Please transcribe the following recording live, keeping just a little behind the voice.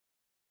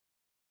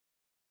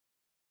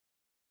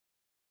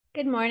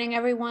Good morning,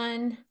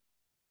 everyone.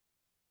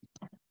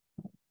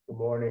 Good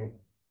morning.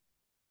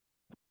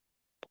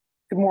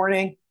 Good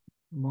morning.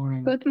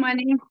 Morning. Good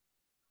morning.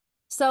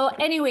 So,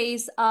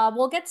 anyways,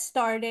 we'll get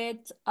started.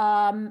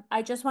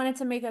 I just wanted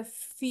to make a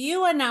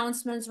few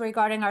announcements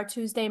regarding our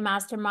Tuesday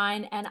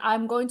mastermind, and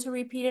I'm going to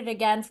repeat it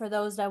again for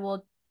those that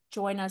will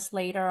join us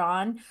later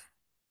on.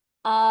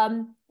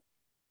 Um,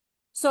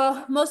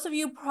 So most of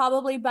you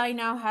probably by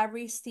now have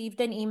received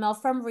an email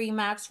from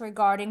Remax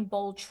regarding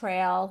Bold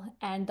Trail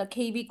and the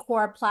KV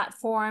Core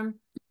platform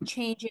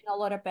changing a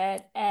little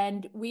bit.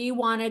 And we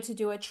wanted to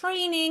do a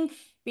training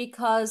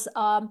because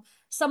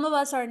some of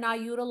us are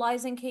not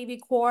utilizing KV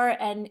Core,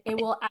 and it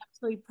will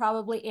actually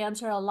probably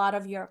answer a lot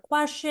of your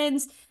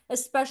questions,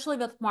 especially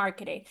with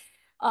marketing.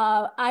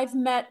 I've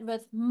met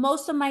with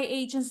most of my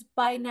agents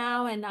by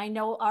now, and I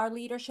know our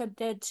leadership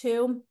did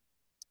too.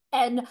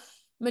 And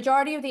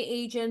majority of the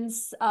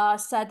agents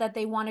said that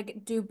they want to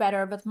do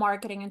better with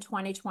marketing in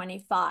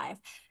 2025.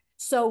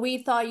 So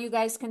we thought you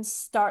guys can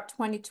start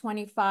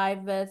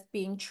 2025 with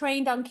being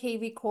trained on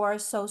KV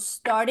course. So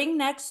starting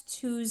next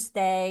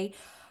Tuesday,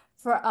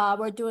 for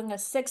we're doing a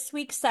 6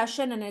 week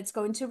session and it's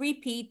going to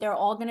repeat.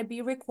 They're all going to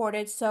be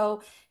recorded.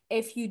 So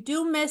if you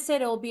do miss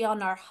it, it'll be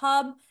on our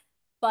hub.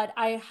 But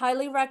I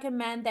highly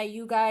recommend that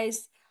you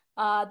guys,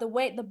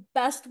 the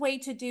best way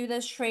to do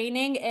this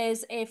training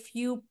is if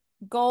you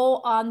go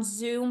on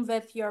Zoom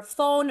with your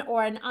phone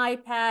or an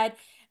iPad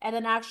and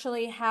then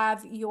actually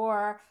have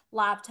your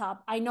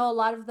laptop. I know a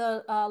lot of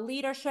the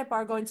leadership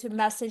are going to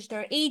message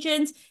their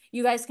agents.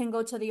 You guys can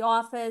go to the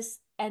office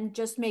and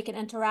just make it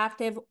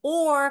interactive,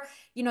 or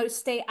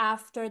stay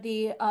after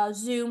the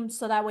Zoom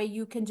so that way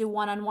you can do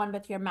one-on-one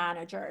with your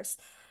managers.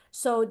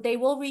 So they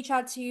will reach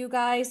out to you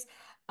guys.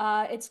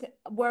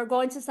 We're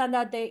going to send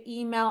out the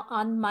email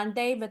on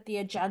Monday with the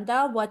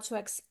agenda, what to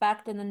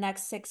expect in the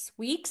next 6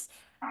 weeks.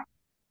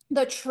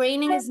 The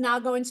training is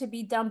not going to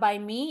be done by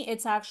me.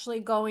 It's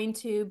actually going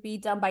to be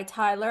done by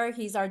Tyler.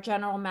 He's our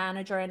general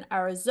manager in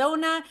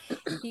Arizona.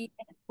 He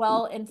is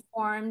well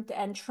informed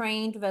and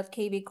trained with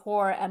KV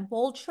Core and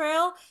Bold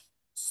Trail.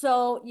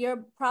 So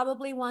you're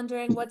probably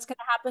wondering what's going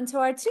to happen to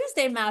our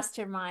Tuesday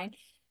mastermind.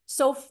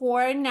 So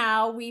for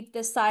now, we've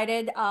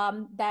decided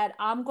that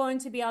I'm going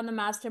to be on the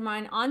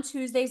mastermind on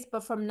Tuesdays,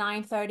 but from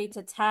 9:30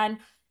 to 10.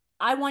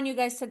 I want you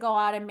guys to go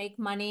out and make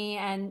money.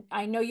 And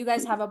I know you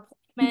guys have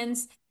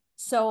appointments.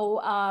 So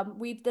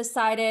we've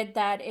decided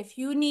that if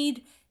you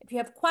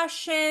have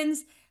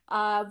questions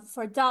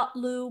for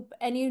dotloop,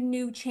 any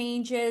new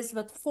changes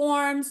with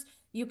forms,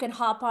 you can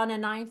hop on at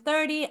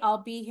 9:30.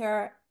 I'll be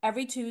here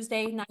every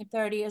Tuesday,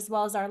 9:30, as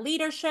well as our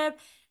leadership.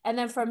 And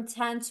then from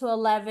 10 to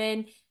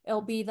 11,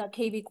 it'll be the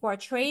KV Core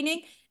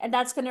training. And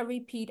that's going to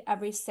repeat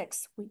every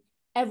 6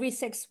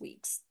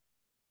 weeks.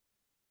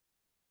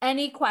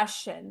 Any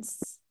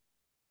questions?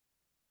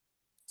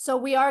 So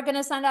we are going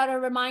to send out a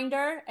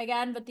reminder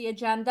again with the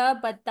agenda,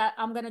 but that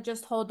I'm going to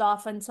just hold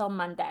off until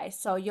Monday.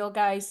 So you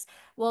guys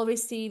will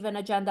receive an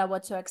agenda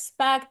what to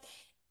expect.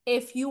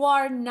 If you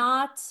are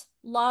not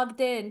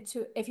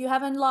if you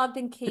haven't logged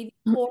in KV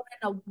Core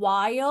in a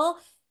while,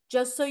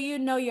 just so you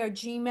know, your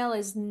Gmail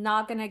is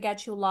not going to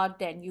get you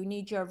logged in. You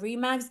need your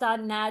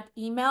remax.net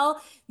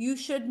email. You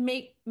should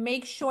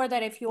make sure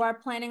that if you are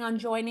planning on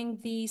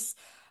joining these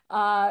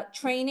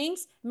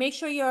trainings, make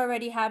sure you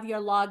already have your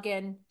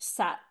login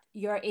set.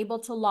 You're able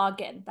to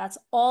log in. That's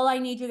all I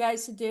need you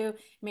guys to do.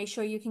 Make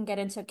sure you can get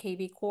into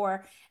KV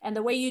Core. And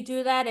the way you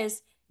do that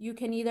is you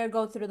can either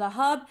go through the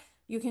hub,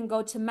 you can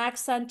go to Mac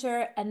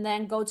Center and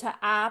then go to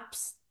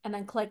apps and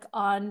then click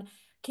on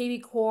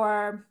KV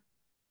Core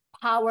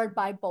powered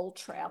by Bold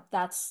Trail.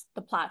 That's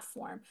the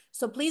platform.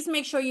 So please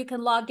make sure you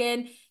can log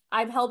in.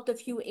 I've helped a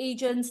few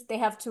agents. They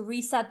have to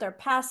reset their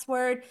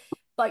password,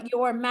 but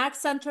your Mac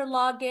Center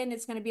login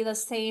is going to be the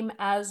same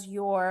as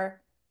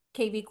your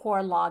KV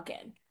Core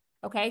login.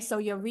 Okay, so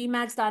your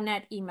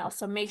remax.net email.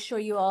 So make sure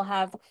you all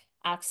have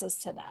access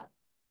to that.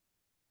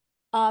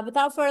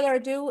 Without further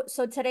ado,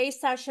 so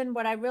today's session,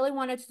 what I really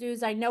wanted to do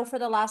is I know for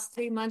the last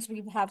 3 months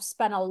we have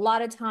spent a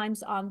lot of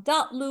times on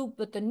dotloop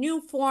with the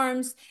new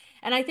forms.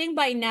 And I think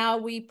by now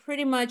we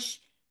pretty much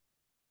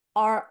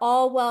are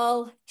all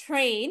well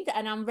trained.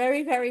 And I'm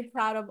very, very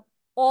proud of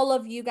all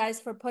of you guys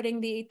for putting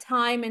the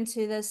time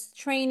into this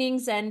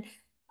trainings. And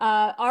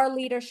our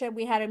leadership,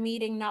 we had a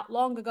meeting not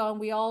long ago and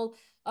we all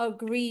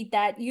agreed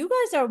that you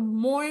guys are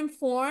more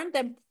informed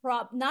than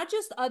not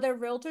just other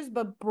realtors,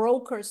 but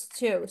brokers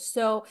too.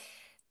 So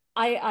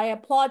I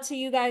applaud to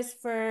you guys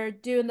for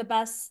doing the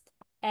best,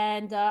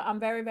 and I'm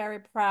very, very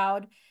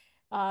proud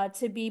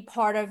to be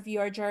part of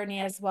your journey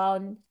as well,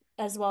 and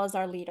as well as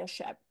our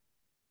leadership.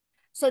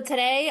 So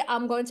today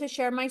I'm going to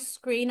share my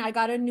screen. I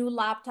got a new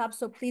laptop,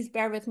 so please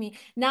bear with me.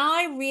 Now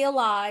I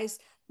realize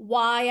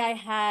why I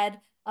had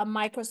a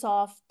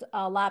Microsoft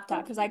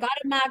laptop because I got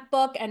a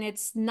MacBook and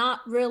it's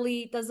not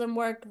really doesn't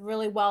work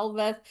really well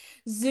with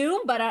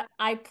Zoom, but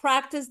I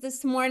practiced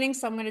this morning,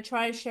 so I'm going to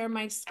try and share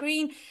my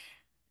screen.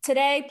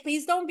 today,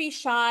 please don't be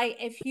shy.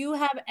 If you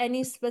have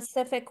any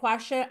specific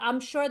question, I'm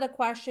sure the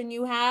question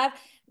you have,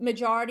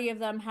 majority of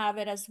them have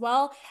it as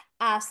well.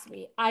 Ask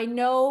me. I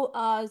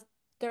know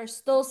there's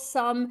still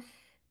some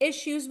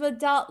issues with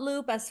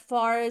dotloop as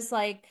far as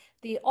like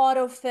the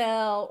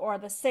autofill or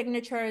the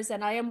signatures,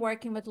 and I am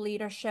working with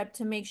leadership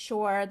to make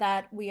sure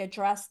that we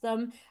address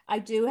them. I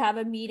do have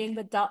a meeting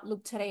with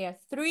dotloop today at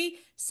 3,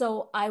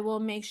 so I will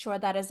make sure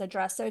that is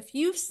addressed. So if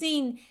you've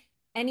seen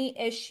any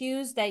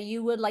issues that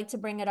you would like to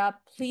bring it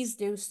up, please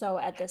do so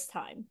at this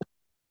time.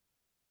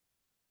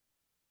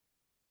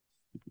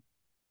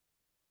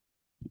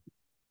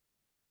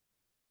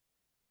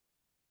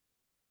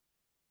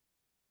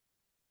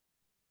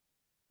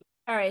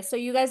 All right, so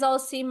you guys all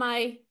see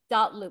my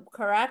dot loop,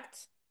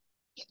 correct?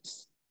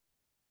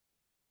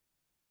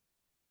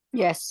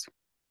 Yes.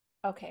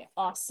 Okay,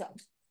 awesome.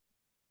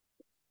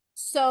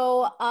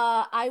 So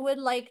I would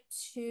like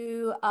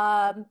to,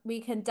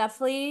 we can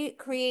definitely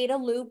create a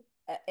loop.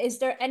 Is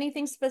there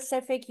anything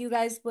specific you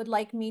guys would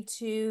like me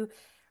to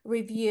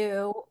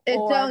review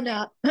or?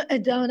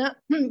 Adona,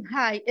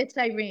 hi, it's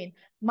Irene.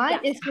 My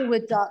Yes. issue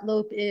with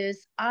dotloop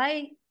is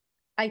I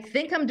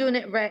think I'm doing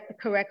it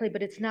correctly,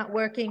 but it's not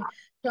working.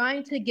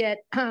 Trying to get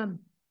an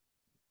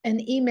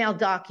email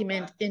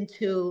document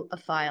into a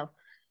file.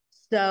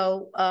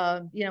 So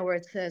where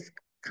it says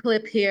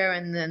clip here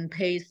and then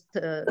paste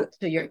to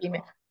your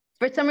email.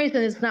 For some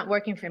reason, it's not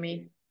working for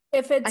me.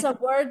 If it's I a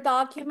Word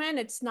document,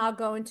 it's not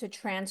going to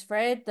transfer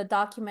it. The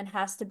document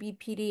has to be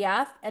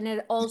PDF. And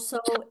it also,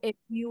 if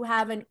you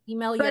have an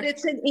email, But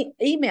it's an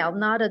email,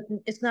 not a,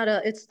 it's not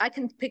a, it's, I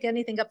can pick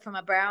anything up from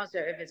a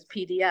browser if it's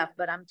PDF,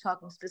 but I'm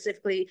talking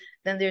specifically,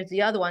 then there's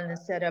the other one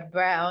instead of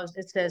browse,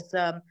 it says,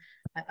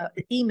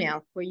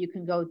 email where you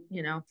can go,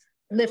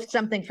 lift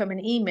something from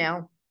an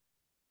email.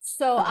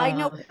 So I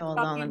know what Hold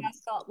you're talking on. about,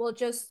 so we'll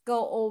just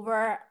go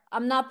over.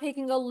 I'm not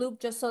picking a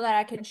loop just so that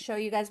I can show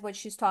you guys what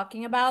she's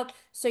talking about.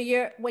 So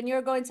when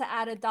you're going to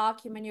add a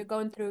document, you're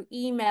going through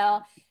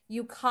email,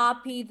 you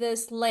copy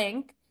this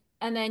link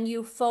and then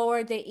you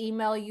forward the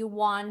email you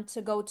want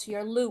to go to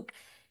your loop.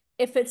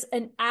 If it's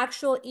an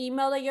actual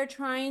email that you're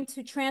trying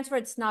to transfer,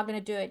 it's not going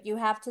to do it. You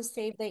have to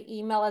save the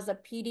email as a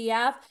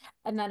PDF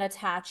and then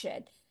attach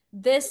it.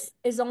 This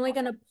is only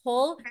going to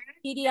pull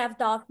PDF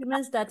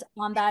documents that's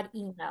on that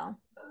email.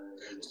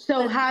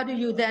 So how do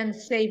you then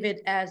save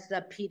it as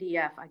a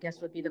PDF, I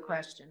guess would be the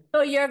question.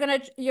 So you're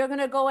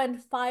gonna go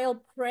and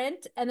file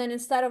print, and then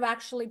instead of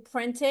actually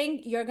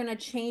printing, you're gonna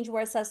change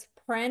where it says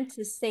print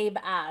to save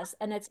as,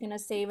 and it's gonna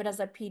save it as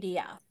a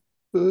PDF.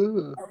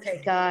 Ooh.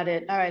 Okay, got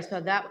it. All right,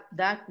 so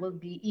that will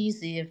be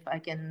easy if I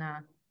can,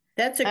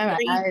 That's a all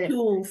right, great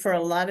tool for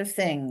a lot of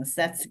things.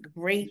 That's a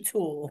great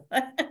tool.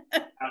 That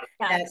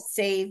Yes,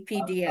 save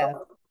PDF.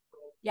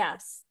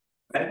 yes.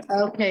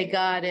 okay,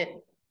 got it.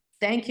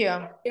 Thank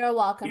you. You're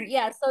welcome.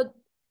 Yeah, so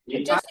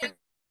just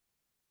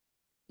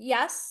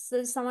yes,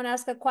 does someone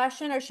ask a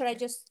question or should I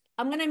just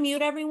I'm gonna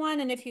mute everyone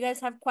and if you guys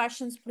have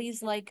questions,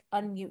 please like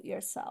unmute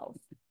yourself.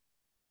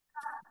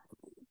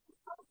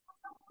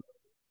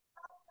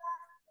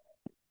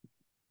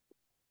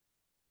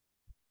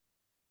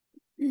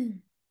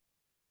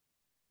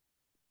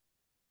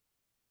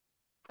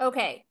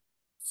 Okay,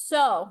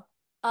 so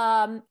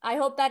I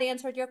hope that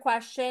answered your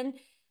question.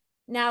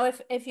 Now,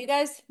 if you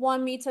guys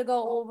want me to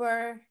go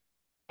over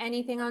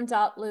anything on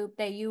dotloop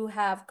that you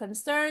have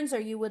concerns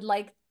or you would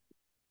like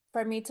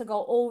for me to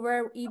go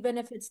over, even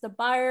if it's the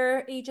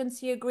buyer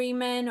agency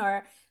agreement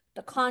or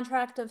the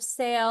contract of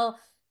sale,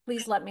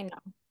 please let me know.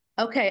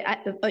 Okay,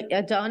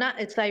 Donna,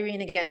 it's Irene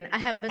again. I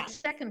have a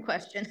second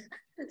question.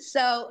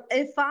 So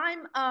if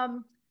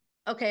I'm,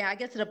 okay, I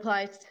guess it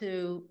applies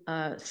to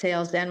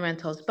sales and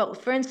rentals.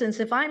 But for instance,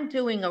 if I'm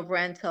doing a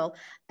rental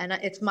and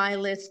it's my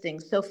listing,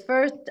 so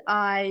first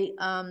I,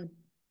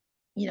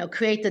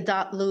 create the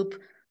dot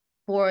loop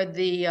for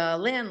the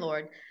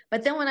landlord.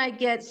 But then when I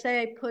get,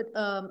 say, I put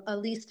a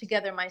lease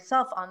together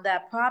myself on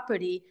that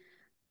property,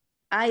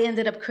 I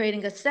ended up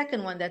creating a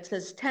second one that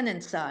says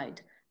tenant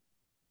side.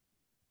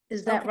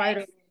 Is that Okay.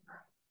 right?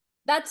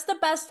 That's the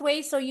best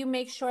way so you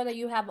make sure that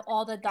you have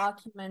all the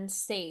documents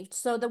saved.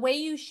 So the way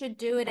you should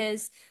do it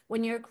is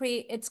when you're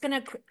it's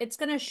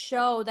gonna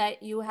show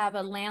that you have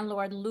a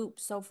landlord loop.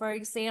 So for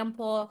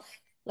example,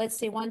 let's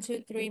say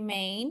 123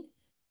 Main.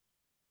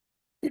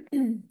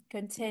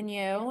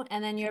 Continue,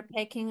 and then you're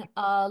picking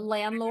a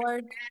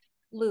landlord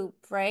loop,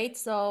 right?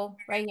 So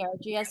right here,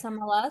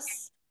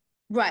 GSMLS.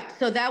 Right.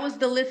 So that was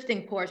the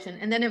listing portion.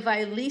 And then if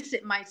I lease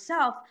it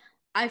myself,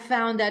 I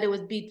found that it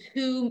would be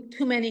too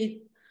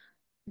many,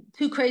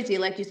 too crazy,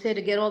 like you said,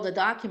 to get all the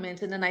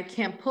documents, and then I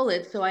can't pull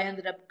it. So I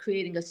ended up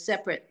creating a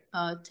separate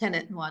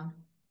tenant one.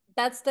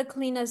 That's the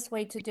cleanest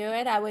way to do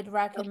it. I would Okay.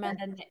 recommend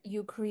that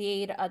you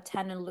create a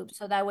tenant loop.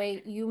 So that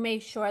way you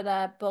make sure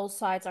that both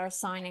sides are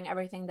signing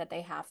everything that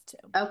they have to.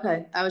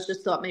 Okay. I was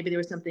just thought maybe there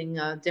was something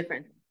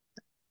different.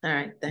 All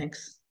right.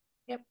 Thanks.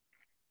 Yep.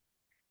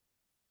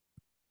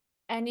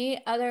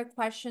 Any other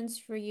questions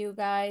for you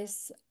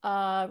guys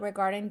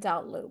regarding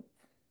Loop?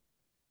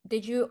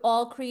 Did you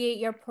all create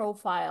your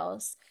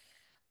profiles?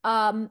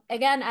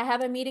 Again, I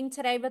have a meeting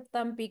today with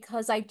them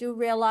because I do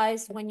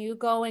realize when you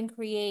go and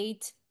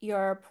create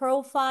your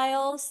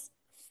profiles,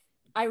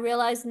 I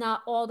realize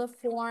not all the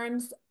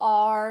forms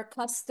are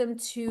custom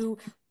to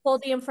pull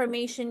the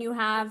information you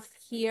have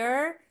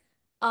here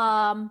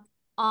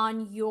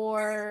on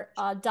your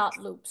dot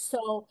loop.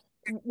 So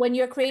when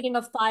you're creating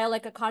a file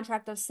like a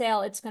contract of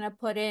sale, it's going to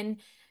put in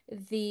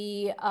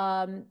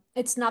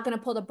it's not going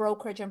to pull the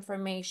brokerage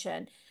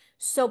information.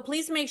 So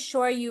please make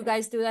sure you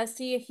guys do that.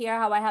 See here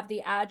how I have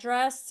the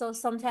address. So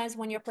sometimes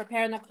when you're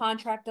preparing the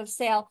contract of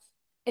sale,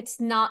 it's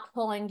not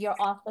pulling your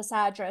office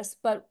address,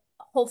 but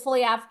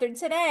hopefully after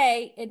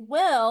today it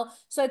will.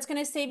 So it's going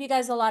to save you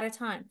guys a lot of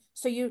time.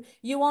 So you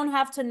won't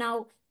have to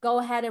now go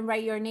ahead and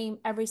write your name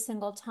every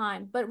single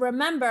time. But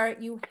remember,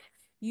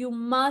 you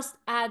must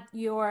add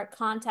your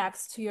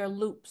contacts to your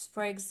loops.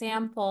 For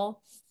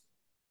example,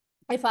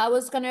 if I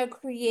was going to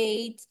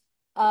create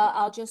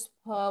I'll just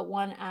put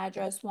one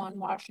address, 1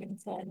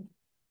 Washington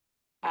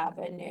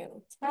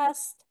Avenue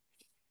test.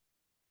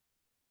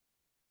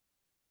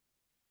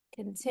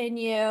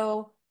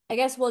 Continue. I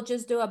guess we'll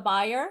just do a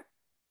buyer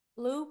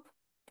loop.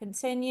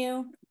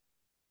 Continue.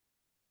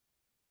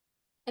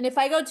 And if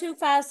I go too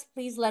fast,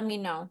 please let me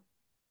know.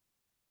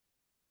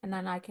 And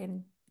then I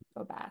can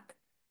go back.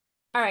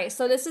 All right,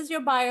 so this is your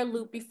buyer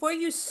loop. Before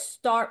you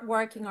start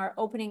working or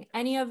opening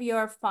any of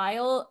your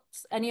files,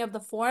 any of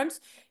the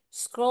forms,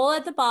 scroll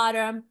at the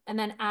bottom and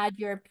then add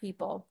your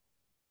people.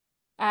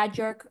 Add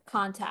your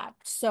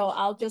contact. So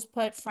I'll just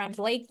put Frank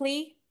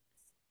Blakely.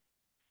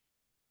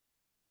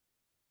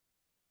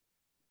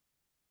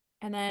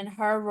 And then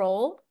her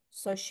role.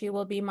 So she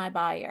will be my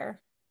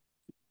buyer.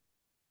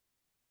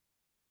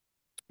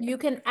 You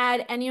can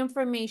add any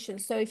information.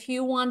 So if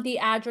you want the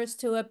address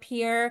to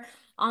appear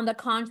on the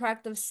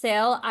contract of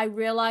sale, I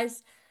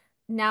realize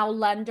now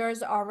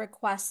lenders are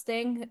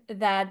requesting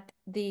that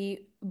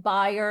the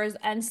buyer's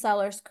and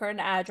seller's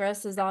current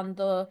address is on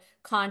the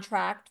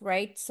contract,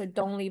 right? So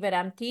don't leave it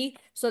empty.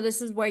 So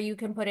this is where you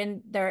can put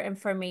in their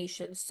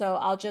information. So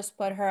I'll just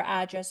put her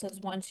address as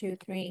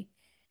 123.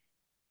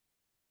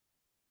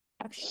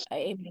 Actually,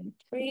 Aiming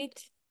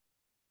Street.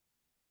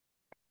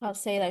 I'll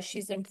say that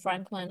she's in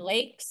Franklin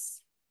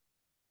Lakes.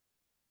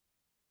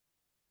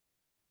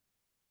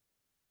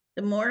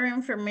 The more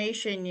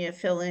information you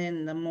fill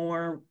in, the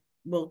more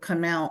will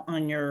come out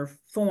on your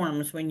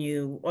forms when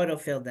you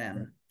autofill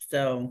them.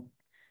 So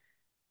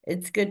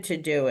it's good to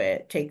do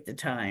it. Take the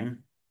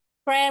time.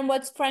 Fran,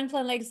 what's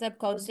Franklin Lake zip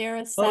code?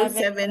 07?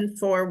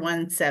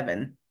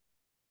 07417.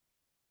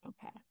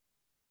 Okay.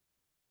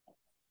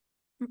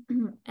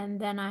 And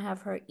then I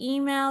have her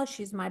email.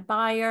 She's my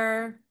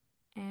buyer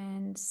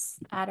and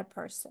add a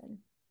person.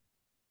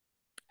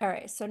 All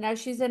right. So now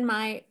she's in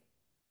my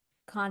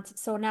contact.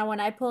 So now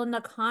when I pull in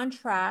the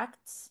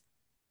contracts,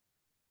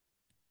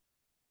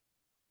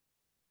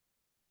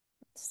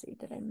 let's see,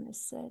 did I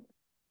miss it?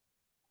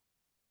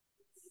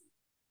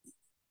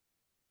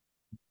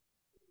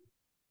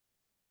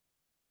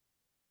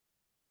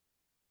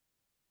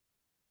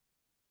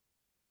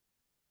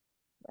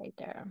 Right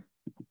there.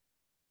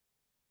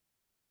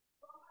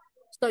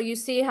 So you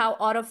see how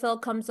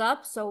autofill comes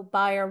up. So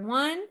buyer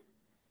 1,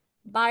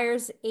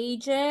 buyer's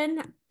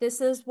agent. This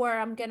is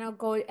where I'm gonna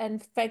go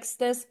and fix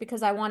this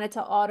because I want it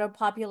to auto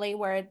populate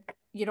where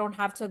you don't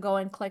have to go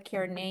and click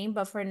your name.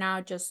 But for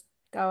now, just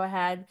go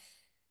ahead.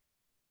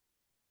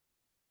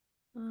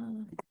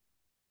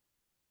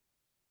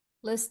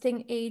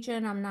 Listing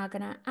agent, I'm not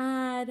gonna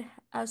add.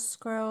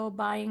 Escrow,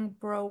 buying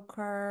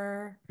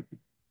broker.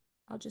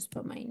 I'll just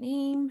put my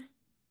name.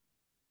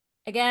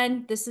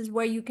 Again, this is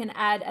where you can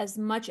add as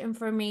much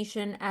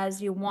information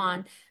as you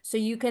want. So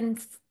you can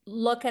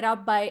look it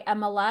up by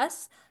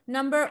MLS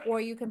number,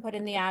 or you can put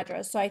in the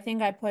address. So I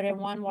think I put in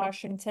 1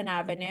 Washington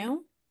Avenue.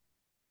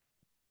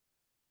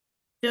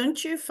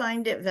 Don't you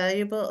find it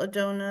valuable,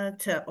 Adona,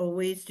 to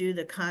always do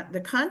the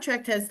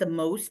contract has the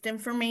most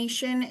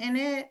information in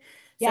it.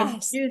 So if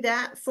Yes. you do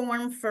that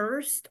form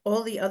first,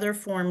 all the other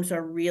forms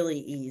are really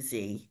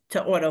easy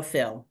to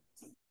autofill.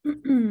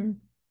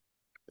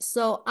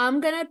 So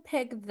I'm gonna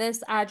pick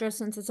this address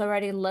since it's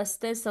already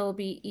listed, so it'll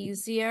be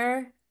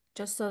easier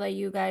just so that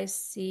you guys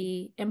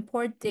see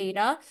import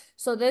data.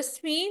 So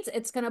this means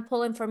it's gonna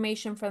pull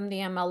information from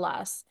the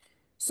MLS.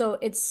 So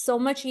it's so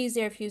much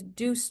easier if you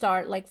do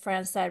start, like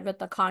Fran said, with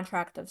the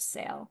contract of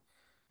sale.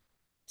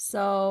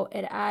 So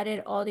it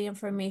added all the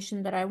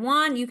information that I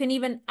want. You can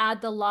even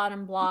add the lot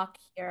and block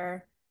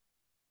here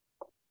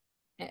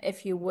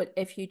if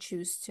you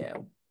choose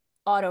to.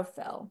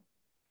 Autofill.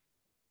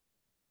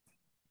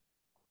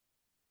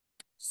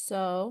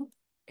 So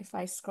if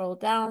I scroll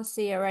down,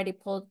 see I already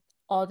pulled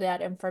all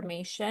that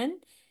information.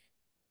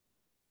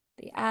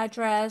 The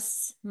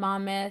address,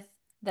 Monmouth.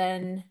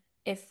 Then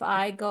if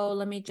I go,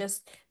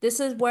 this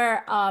is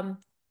where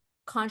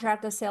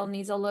contract of sale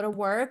needs a little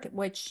work,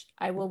 which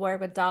I will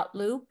work with dot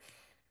loop.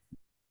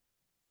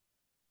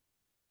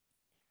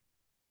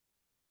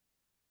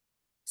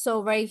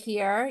 So right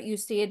here, you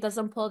see it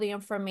doesn't pull the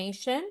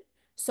information.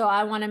 So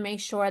I want to make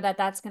sure that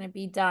that's going to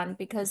be done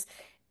because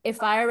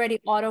if I already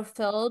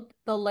auto-filled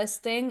the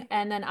listing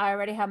and then I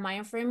already have my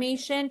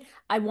information,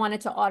 I want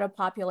it to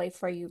auto-populate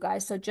for you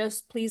guys. So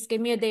just please give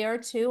me a day or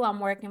two. I'm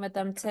working with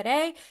them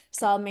today.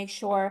 So I'll make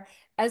sure,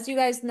 as you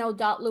guys know,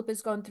 dotloop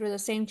is going through the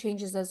same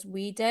changes as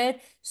we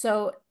did.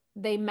 So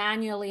they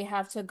manually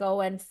have to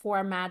go and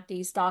format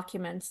these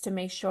documents to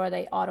make sure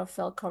they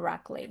autofill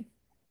correctly.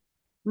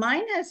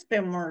 Mine has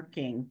been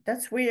working.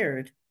 That's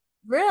weird.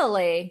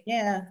 Really?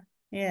 Yeah,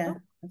 yeah,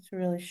 that's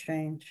really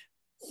strange.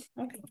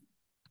 Okay.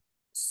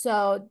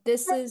 So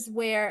this is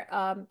where,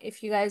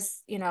 if you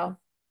guys,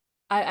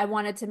 I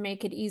wanted to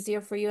make it easier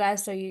for you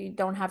guys so you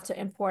don't have to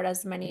import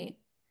as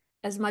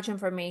much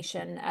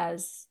information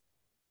as,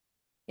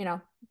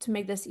 to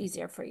make this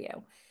easier for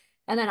you.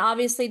 And then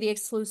obviously the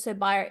exclusive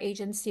buyer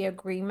agency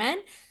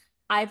agreement.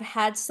 I've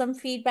had some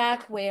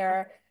feedback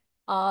where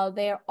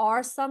there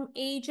are some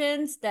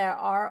agents that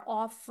are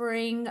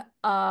offering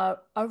a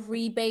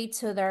rebate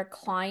to their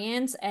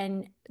clients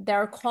and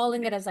they're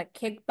calling it as a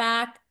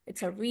kickback.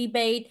 It's a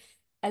rebate.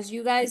 As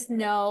you guys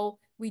know,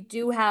 we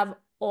do have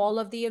all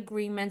of the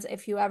agreements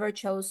if you ever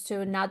chose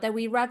to. Not that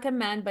we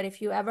recommend, but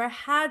if you ever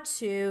had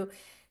to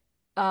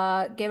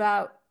give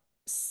out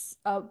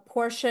a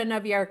portion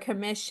of your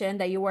commission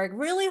that you work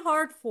really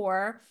hard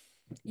for,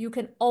 you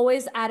can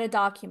always add a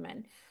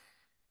document.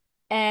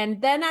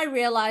 And then I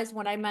realized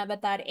when I met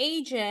with that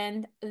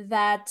agent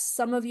that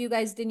some of you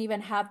guys didn't even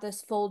have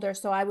this folder.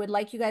 So I would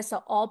like you guys to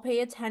all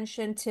pay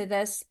attention to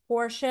this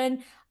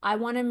portion. I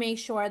want to make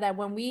sure that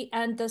when we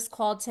end this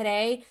call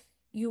today,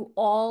 you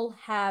all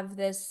have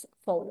this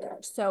folder.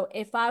 So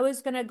if I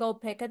was going to go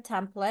pick a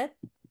template,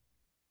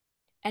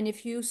 and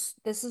if you,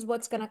 this is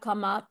what's going to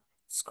come up,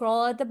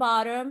 scroll at the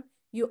bottom,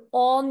 you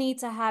all need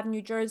to have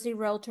New Jersey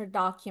Realtor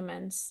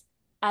documents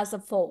as a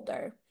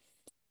folder.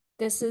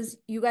 This is,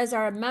 you guys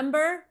are a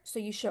member, so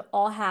you should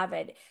all have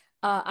it.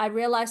 I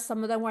realized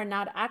some of them were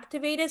not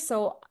activated,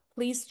 so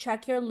please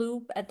check your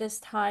loop at this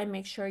time,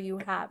 make sure you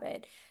have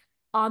it.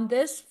 On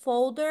this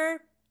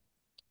folder,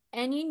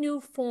 any new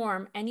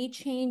form, any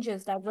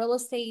changes that real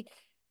estate,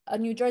 a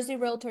New Jersey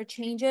Realtor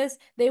changes,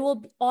 they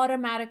will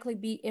automatically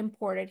be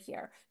imported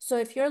here. So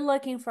if you're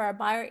looking for a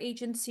buyer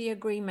agency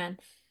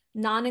agreement,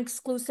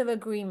 non-exclusive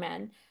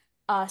agreement,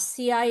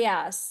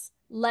 CIS,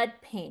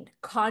 lead paint,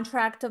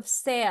 contract of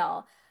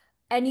sale,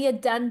 any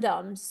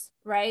addendums,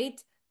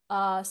 right?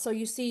 So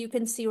you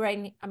can see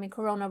right, I mean,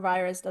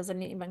 coronavirus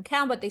doesn't even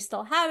count, but they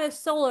still have it.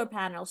 Solar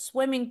panels,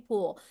 swimming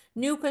pool,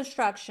 new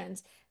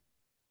constructions,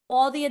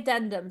 all the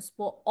addendums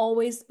will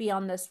always be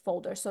on this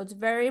folder. So it's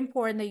very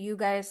important that you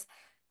guys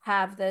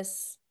have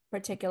this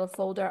particular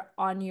folder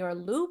on your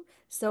loop.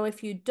 So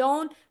if you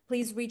don't,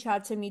 please reach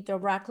out to me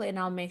directly and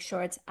I'll make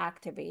sure it's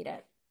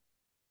activated.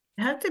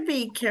 Have to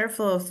be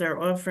careful if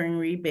they're offering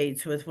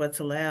rebates with what's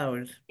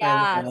allowed by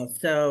Yes. law.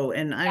 So,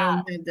 and I Yeah,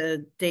 don't have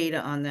the data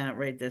on that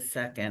right this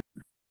second.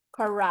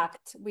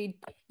 correct.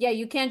 Yeah,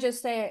 you can't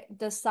just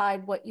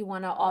decide what you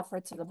want to offer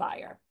to the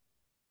buyer.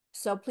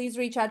 So please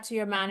reach out to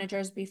your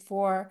managers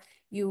before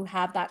you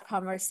have that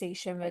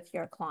conversation with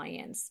your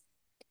clients.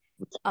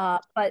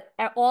 But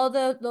all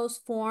those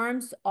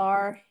forms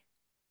are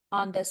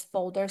on this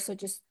folder. So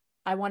just,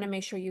 I want to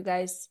make sure you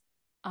guys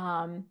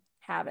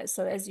have it.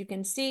 So as you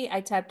can see,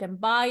 I typed in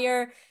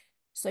buyer.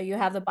 So you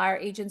have the buyer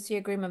agency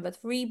agreement with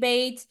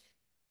rebate.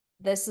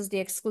 This is the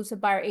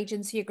exclusive buyer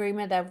agency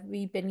agreement that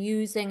we've been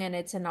using and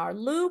it's in our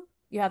loop.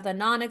 You have the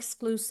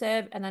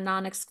non-exclusive and the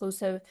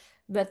non-exclusive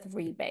with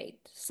rebate.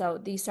 So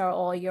these are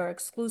all your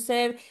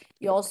exclusive.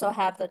 You also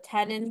have the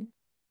tenant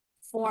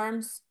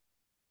forms.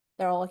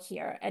 They're all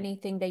here.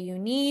 Anything that you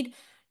need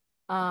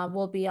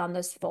will be on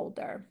this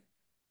folder,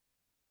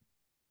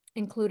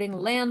 including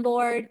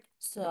landlord.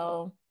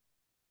 So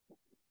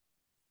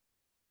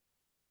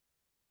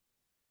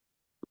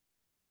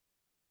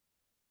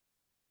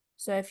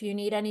if you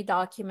need any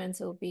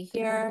documents, it'll be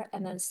here,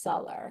 and then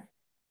seller.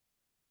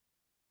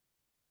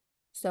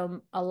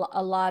 So a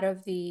lot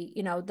of the,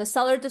 the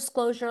seller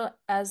disclosure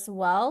as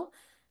well,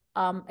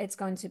 it's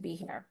going to be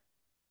here.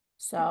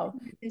 So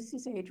This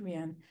is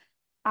Adrienne.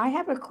 I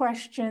have a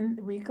question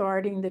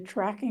regarding the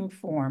tracking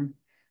form.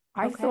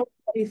 I Okay. thought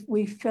that if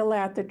we fill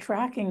out the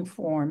tracking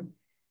form,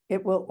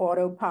 it will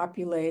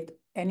auto-populate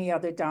any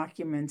other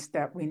documents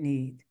that we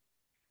need.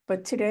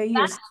 But today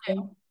you're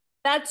saying,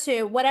 that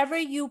too, whatever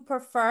you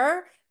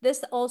prefer.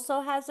 This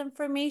also has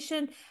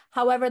information.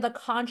 However, the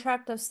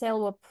contract of sale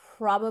will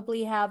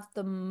probably have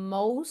the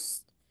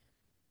most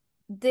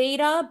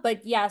data,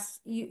 but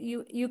yes,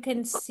 you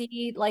can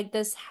see like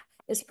this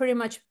is pretty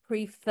much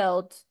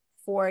pre-filled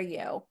for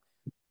you.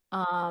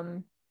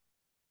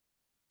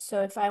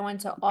 So if I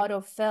went to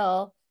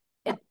autofill,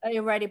 it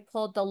already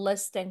pulled the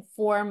listing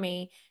for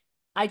me.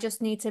 I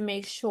just need to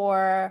make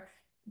sure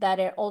that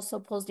it also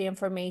pulls the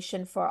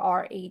information for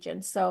our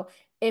agent. So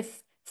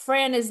if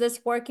Fran, is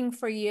this working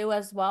for you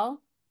as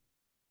well?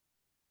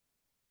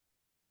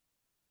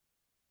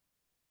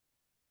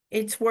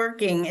 It's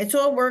working. It's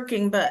all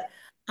working, but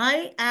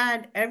I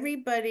add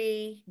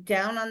everybody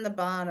down on the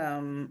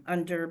bottom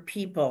under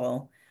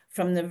people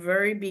from the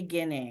very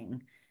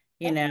beginning.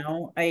 You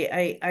know,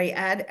 I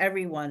add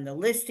everyone, the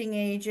listing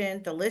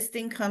agent, the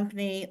listing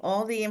company,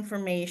 all the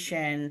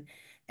information,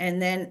 and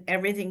then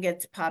everything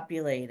gets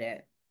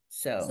populated.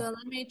 So So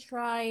let me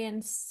try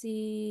and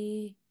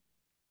see.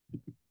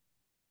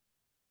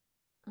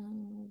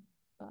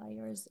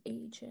 Buyer's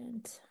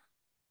agent.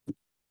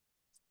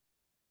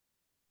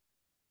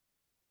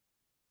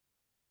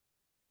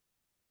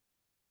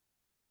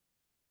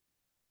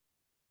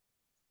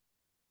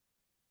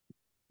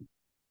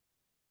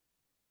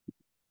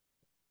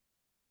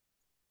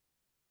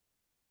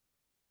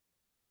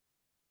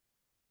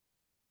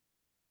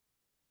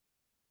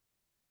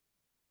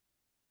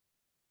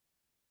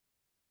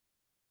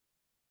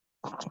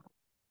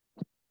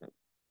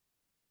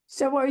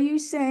 So are you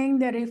saying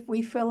that if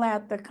we fill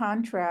out the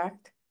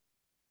contract,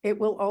 it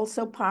will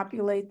also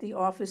populate the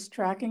office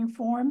tracking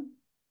form?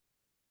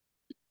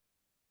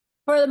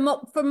 For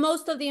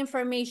most of the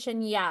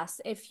information,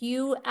 yes. If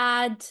you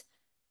add,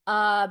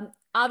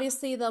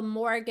 obviously the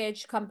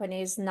mortgage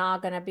company is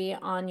not going to be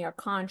on your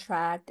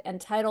contract, and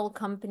title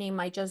company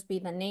might just be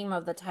the name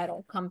of the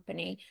title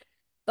company.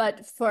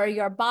 But for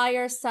your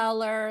buyer,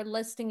 seller,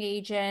 listing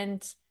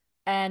agent,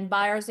 and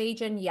buyer's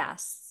agent,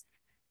 yes.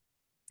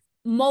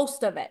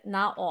 Most of it,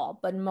 not all,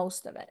 but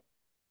most of it.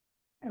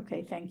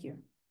 Okay, thank you.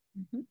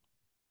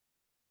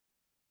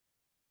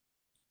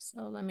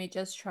 So let me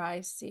just try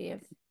see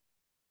if.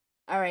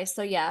 All right,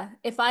 so yeah,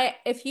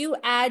 if you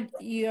add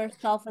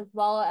yourself as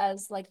well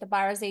as like the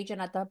buyer's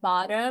agent at the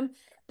bottom,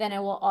 then it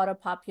will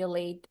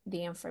auto-populate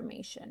the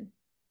information.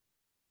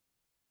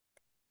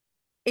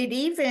 it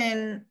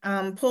even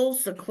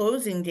pulls the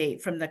closing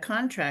date from the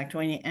contract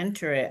when you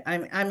enter it.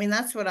 I mean,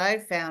 that's what I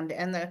found,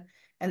 and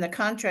the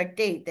contract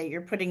date that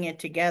you're putting it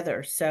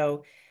together.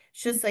 So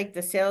it's just like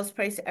the sales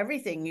price,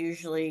 everything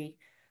usually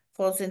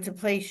falls into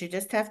place. You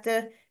just have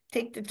to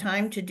take the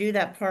time to do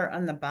that part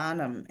on the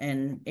bottom,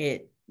 and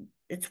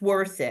it's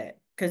worth it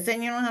because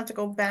then you don't have to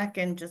go back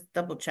and just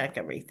double check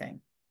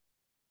everything.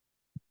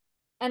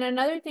 And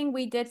another thing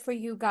we did for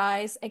you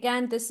guys,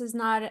 again, this is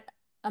not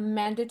a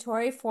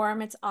mandatory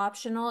form, it's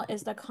optional,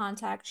 is the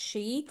contact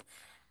sheet.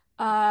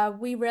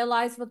 We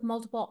realize with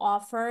multiple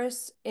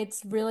offers,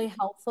 it's really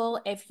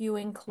helpful if you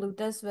include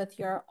this with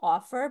your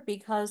offer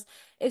because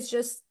it's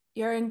just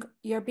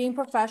you're being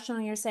professional.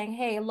 You're saying,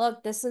 hey,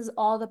 look, this is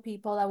all the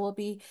people that will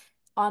be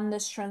on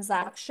this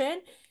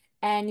transaction,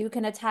 and you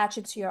can attach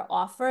it to your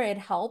offer. It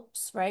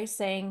helps, right?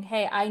 Saying,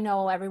 hey, I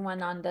know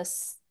everyone on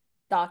this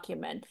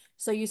document.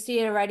 So you see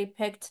it already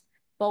picked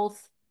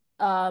both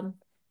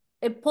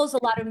it pulls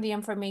a lot of the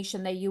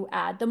information that you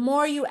add. The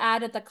more you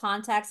add at the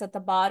contacts at the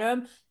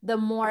bottom, the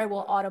more it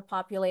will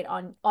auto-populate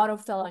on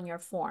autofill on your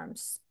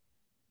forms.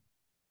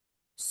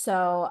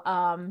 So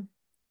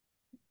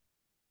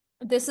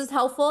this is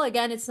helpful.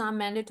 Again, it's not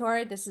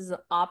mandatory. This is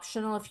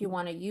optional if you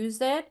want to use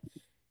it.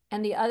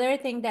 And the other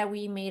thing that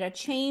we made a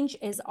change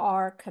is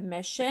our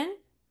commission.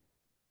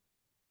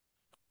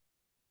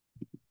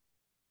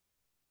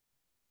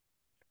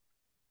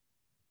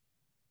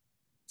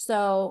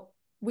 So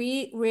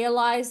we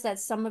realize that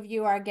some of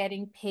you are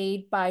getting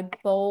paid by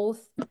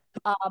both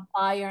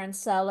buyer and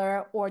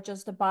seller, or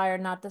just the buyer,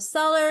 not the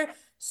seller.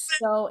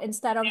 So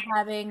instead of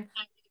having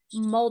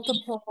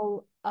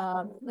multiple,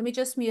 let me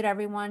just mute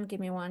everyone. Give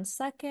me 1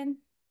 second.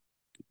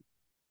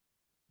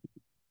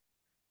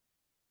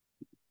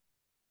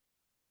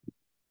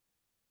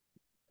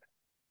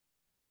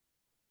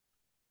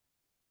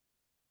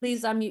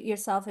 Please unmute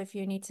yourself if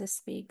you need to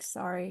speak.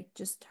 Sorry,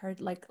 just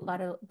heard like a lot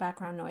of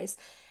background noise.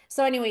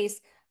 So anyways,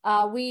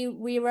 we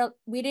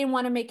didn't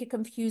want to make it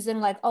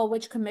confusing, like, oh,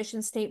 which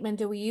commission statement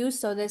do we use?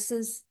 So this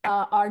is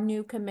our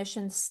new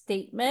commission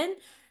statement.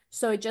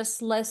 So it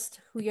just lists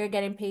who you're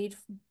getting paid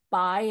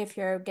by. If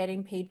you're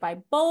getting paid by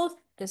both,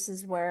 this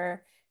is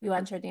where you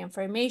enter the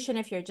information.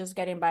 If you're just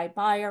getting by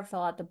buyer,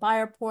 fill out the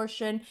buyer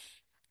portion.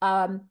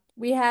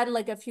 We had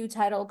like a few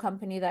title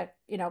company that,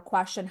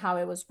 questioned how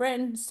it was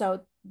written.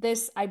 So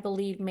this, I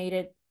believe, made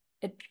it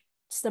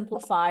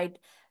simplified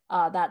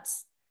that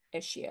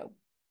issue.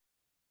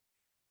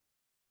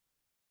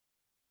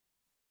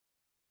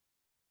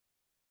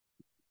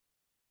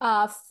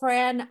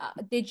 Fran,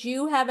 did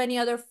you have any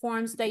other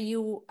forms that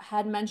you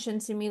had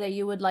mentioned to me that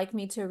you would like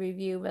me to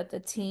review with the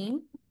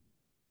team?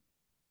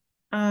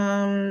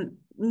 No,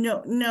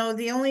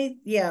 the only,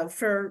 yeah,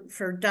 for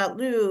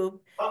dotloop,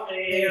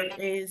 there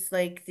is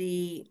like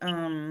the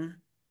Give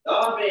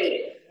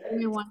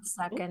me 1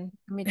 second.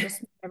 Let me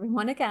just mute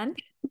everyone again.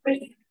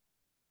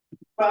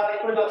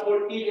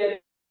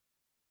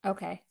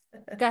 Okay.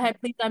 Go ahead,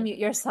 please unmute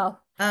yourself.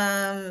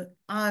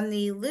 on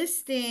the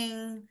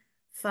listing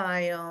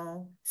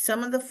file,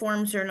 some of the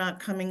forms are not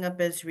coming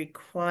up as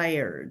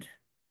required,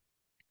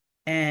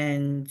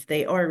 and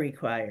they are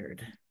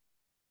required.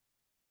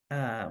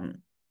 For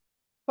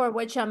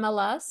which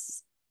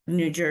MLS?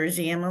 New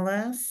Jersey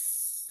MLS.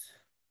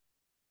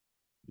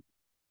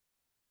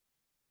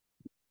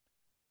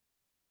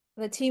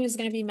 The team is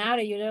going to be mad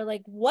at you. They're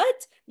like,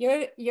 what?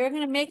 You're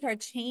going to make her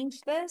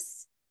change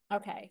this?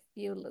 Okay,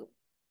 you loop.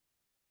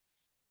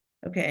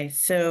 Okay,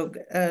 so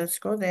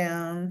scroll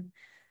down.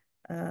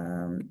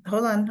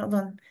 hold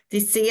on. The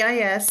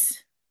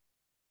CIS.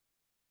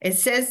 It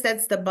says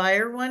that's the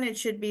buyer one. It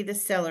should be the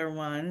seller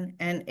one.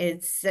 And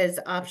it says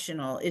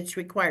optional. It's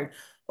required.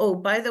 Oh,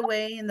 by the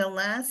way, in the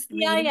last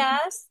meeting,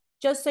 CIS,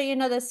 just so you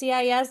know, the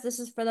CIS, this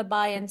is for the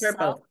buy and for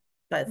sell.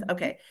 both, Mhm.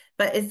 okay.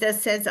 But it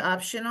just says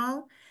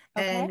optional.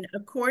 Okay. And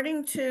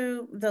according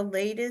to the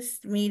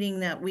latest meeting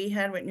that we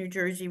had with New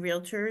Jersey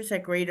Realtors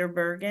at Greater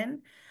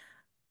Bergen,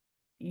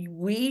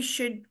 we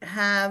should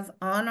have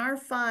on our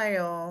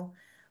file,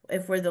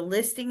 if we're the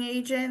listing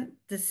agent,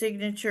 the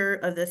signature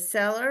of the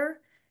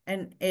seller.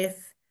 And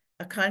if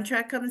a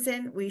contract comes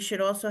in, we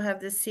should also have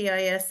the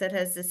CIS that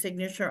has the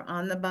signature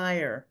on the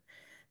buyer.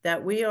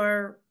 That we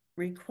are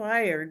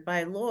required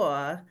by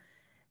law.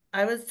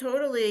 I was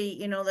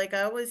totally, like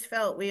I always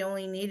felt we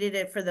only needed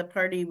it for the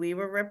party we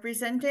were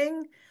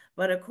representing.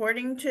 But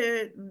according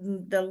to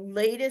the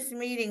latest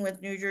meeting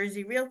with New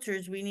Jersey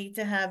Realtors, we need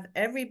to have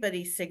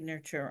everybody's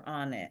signature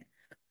on it.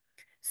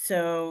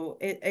 So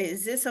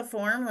is this a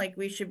form like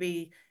we should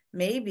be,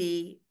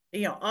 maybe,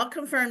 I'll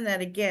confirm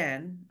that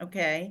again,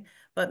 okay?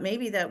 But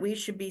maybe that we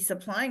should be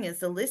supplying as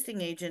the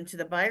listing agent to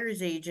the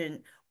buyer's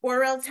agent,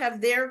 or else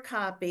have their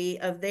copy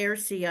of their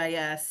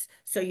CIS,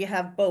 so you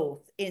have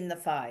both in the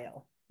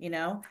file,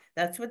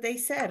 That's what they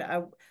said.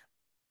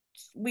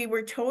 We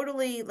were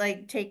totally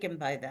like taken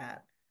by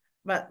that.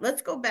 But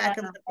let's go back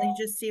and let me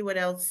just see what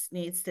else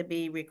needs to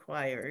be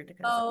required.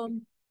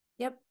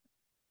 Yep.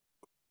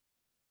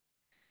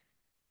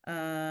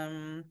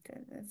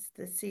 That's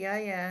the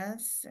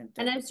CIS.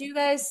 And as you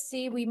guys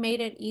see, we made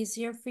it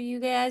easier for you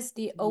guys.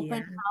 The open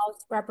Yeah.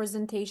 house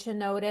representation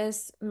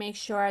notice, make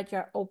sure at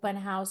your open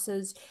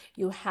houses,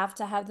 you have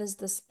to have this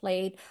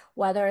displayed,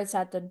 whether it's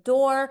at the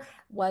door,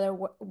 whether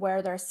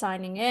where they're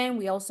signing in.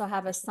 We also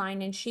have a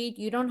sign-in sheet.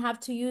 You don't have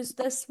to use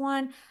this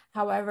one.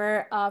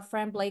 However,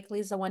 Fran Blakely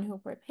is the one who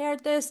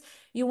prepared this.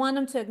 You want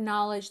them to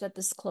acknowledge that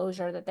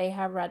disclosure, that they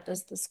have read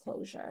this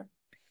disclosure.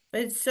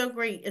 But it's so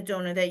great,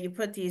 Adona, that you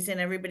put these in,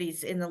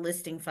 everybody's in the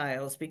listing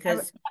files, Every,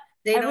 because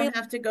they every don't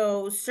have to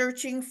go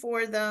searching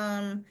for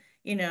them.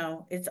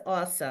 It's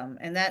awesome.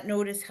 And that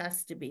notice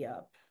has to be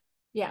up.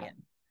 yeah. Yeah.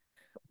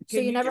 So Can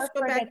you you never just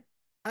go back forget.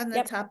 on the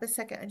Yep. top a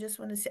second? I just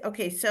want to say,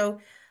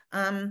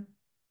 um,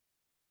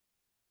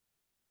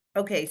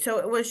 okay, so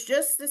it was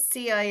just the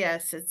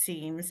CIS, it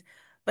seems,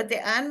 but the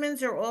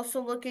admins are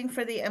also looking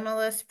for the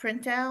MLS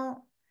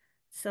printout.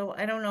 So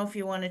I don't know if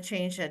you want to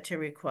change that to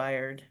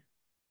required,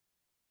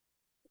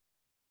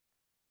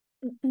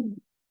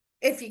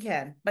 if you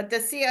can, but the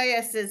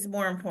CIS is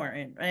more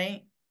important,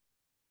 right?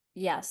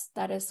 Yes,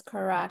 that is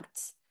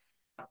correct.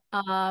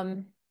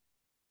 Um,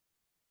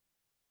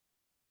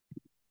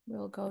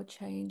 we'll go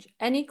change.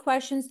 Any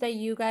questions that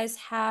you guys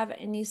have,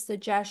 any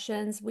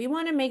suggestions? We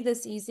want to make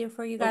this easier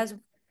for you guys.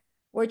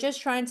 We're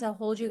just trying to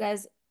hold you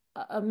guys,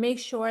 make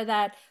sure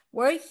that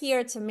we're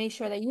here to make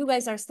sure that you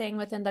guys are staying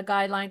within the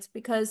guidelines,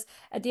 because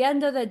at the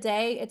end of the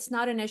day, it's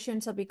not an issue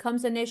until it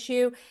becomes an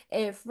issue.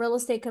 If real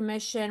estate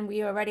commission,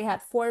 we already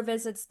had 4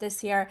 visits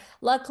this year.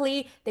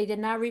 Luckily, they did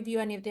not review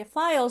any of their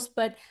files,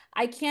 but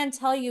I can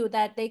tell you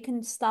that they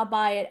can stop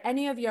by at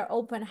any of your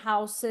open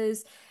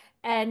houses,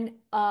 and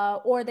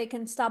or they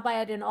can stop by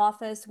at an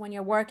office when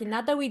you're working.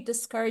 Not that we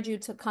discourage you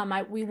to come.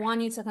 We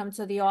want you to come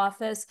to the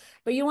office,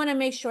 but you want to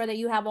make sure that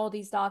you have all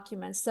these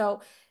documents.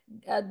 So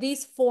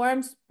these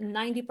forms,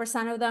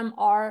 90% of them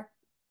are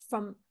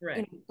from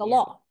Right. the Yeah.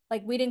 law.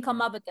 Like, we didn't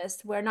come up with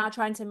this. We're not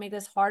trying to make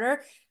this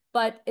harder,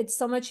 but it's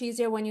so much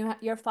easier when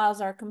your files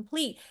are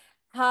complete.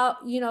 How,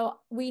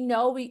 we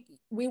know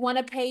we want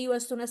to pay you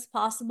as soon as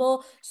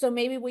possible. So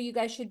maybe what you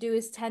guys should do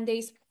is 10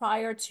 days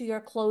prior to your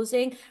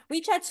closing,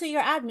 reach out to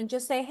your admin,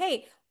 just say,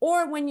 hey,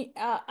 or when you,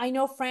 I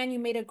know, Fran, you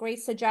made a great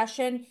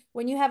suggestion.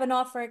 When you have an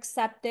offer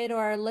accepted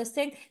or a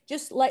listing,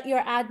 just let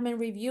your admin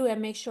review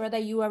and make sure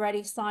that you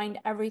already signed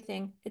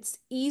everything. It's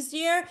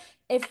easier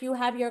if you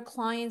have your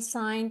client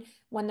sign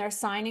when they're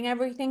signing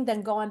everything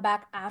than going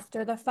back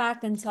after the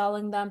fact and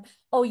telling them,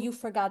 oh, you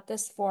forgot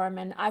this form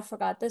and I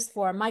forgot this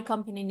form. My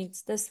company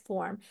needs this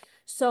form.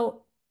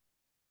 So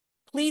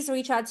please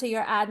reach out to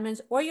your admins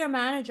or your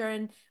manager,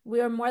 and we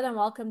are more than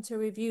welcome to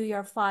review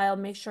your file,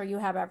 make sure you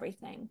have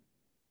everything.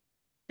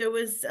 There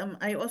was,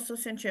 I also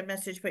sent you a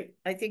message, but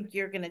I think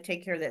you're gonna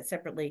take care of that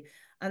separately.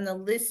 On the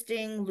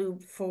listing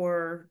loop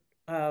for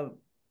a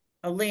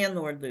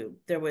landlord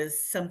loop, there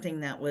was something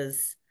that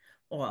was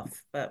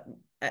off, but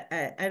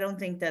I don't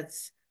think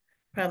that's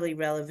probably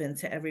relevant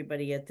to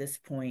everybody at this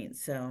point,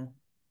 so.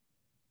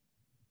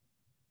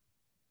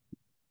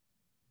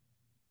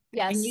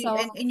 Yes, And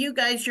so you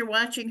guys, you're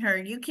watching her,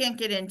 you can't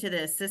get into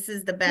this. This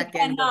is the you back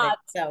end of it, cannot.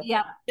 so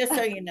Yeah. just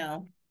so you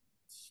know.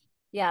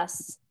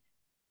 Yes.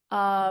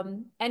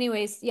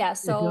 Anyways, yeah,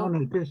 so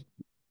Donna,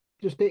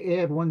 just to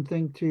add one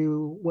thing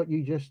to what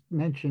you just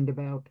mentioned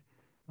about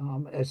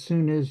as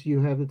soon as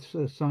you have its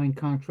signed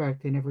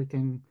contract and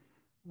everything,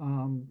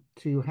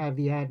 to have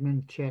the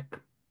admin check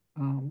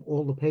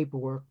all the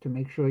paperwork to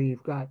make sure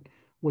you've got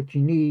what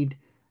you need.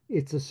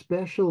 It's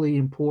especially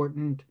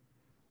important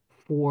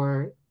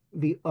for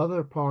the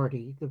other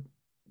party,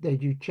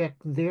 that you check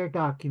their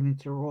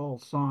documents are all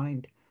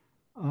signed,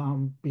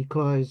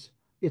 because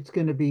it's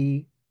going to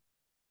be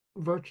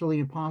virtually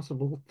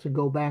impossible to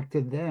go back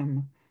to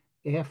them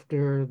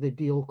after the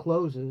deal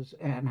closes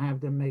and have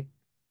them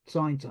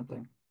sign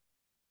something.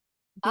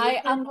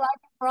 I'm glad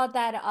you brought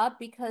that up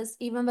because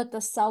even with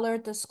the seller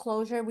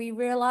disclosure, we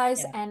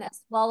realize, Yeah. and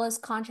as well as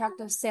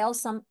contract of sale,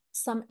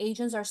 some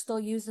agents are still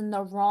using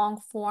the wrong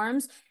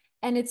forms.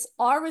 And it's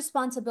our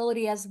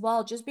responsibility as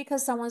well. Just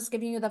because someone's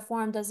giving you the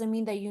form doesn't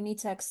mean that you need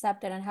to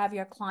accept it and have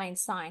your client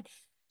sign.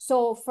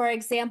 So, for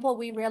example,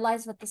 we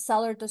realize with the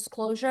seller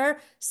disclosure,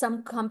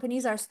 some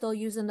companies are still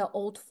using the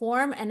old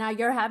form, and now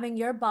you're having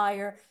your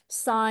buyer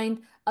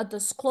sign a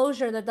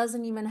disclosure that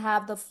doesn't even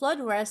have the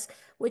flood risk,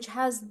 which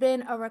has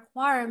been a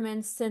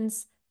requirement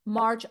since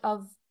March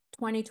of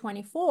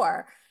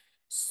 2024.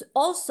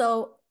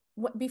 Also,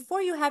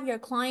 before you have your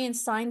client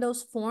sign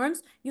those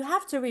forms, you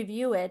have to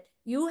review it.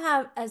 You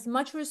have as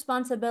much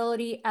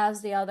responsibility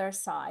as the other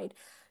side.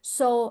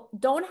 So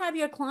don't have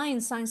your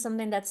client sign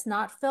something that's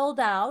not filled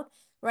out,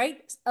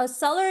 right? A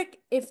seller,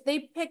 if they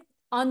pick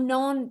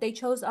unknown, they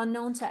chose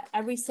unknown to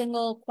every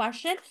single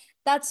question,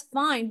 that's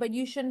fine, but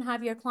you shouldn't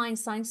have your client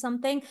sign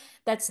something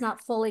that's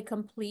not fully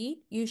complete.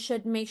 You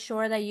should make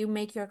sure that you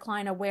make your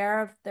client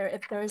aware of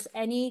if there's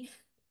any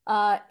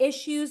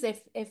issues,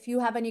 if you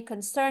have any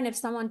concern, if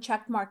someone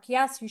check mark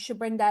yes, you should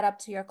bring that up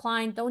to your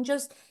client. Don't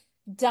just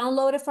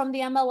download it from the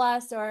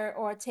MLS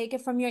or take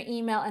it from your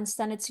email and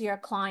send it to your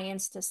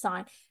clients to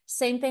sign.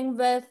 Same thing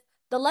with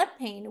the lead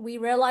paint. We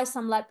realized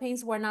some lead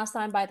paints were not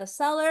signed by the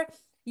seller.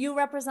 You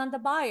represent the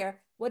buyer.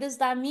 What does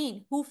that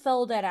mean? Who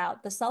filled it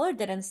out? The seller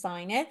didn't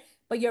sign it,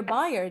 but your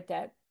buyer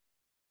did.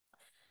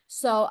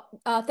 So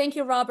thank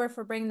you, Robert,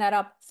 for bringing that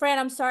up. Fran,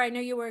 I'm sorry. I know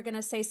you were going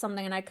to say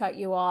something and I cut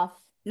you off.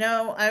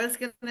 No, I was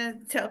going to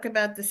talk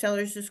about the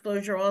seller's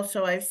disclosure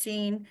also. I've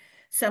seen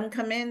some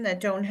come in that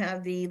don't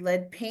have the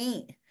lead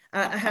paint,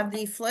 have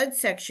the flood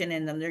section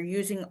in them. They're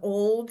using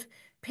old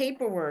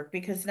paperwork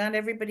because not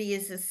everybody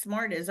is as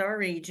smart as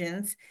our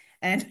agents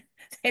and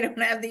they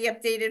don't have the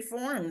updated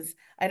forms.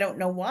 I don't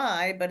know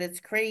why, but it's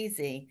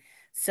crazy.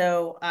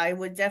 So I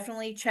would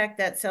definitely check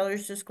that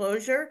seller's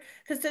disclosure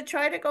because to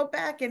try to go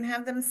back and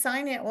have them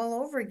sign it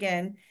all over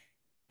again,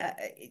 uh,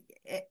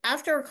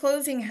 after a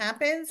closing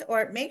happens,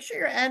 or make sure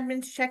your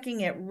admin's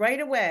checking it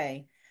right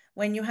away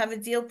when you have a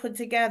deal put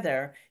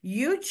together.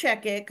 You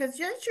check it because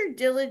just your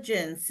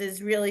diligence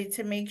is really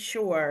to make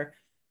sure,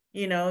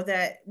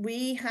 that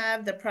we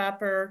have the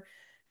proper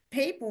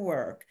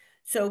paperwork.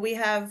 So we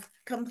have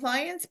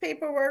compliance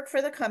paperwork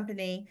for the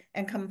company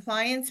and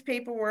compliance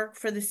paperwork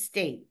for the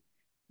state.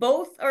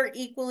 Both are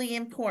equally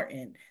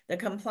important. The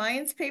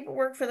compliance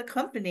paperwork for the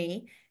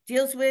company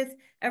deals with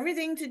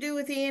everything to do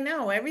with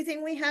E&O.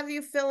 Everything we have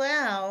you fill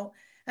out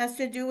has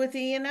to do with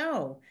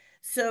E&O.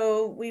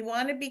 So we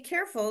want to be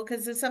careful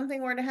because if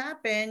something were to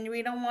happen,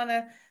 we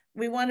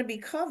want to be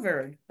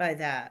covered by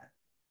that.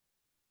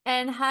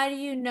 And how do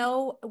you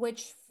know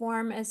which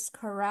form is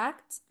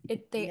correct?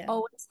 They Yeah.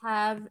 always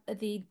have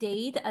the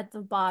date at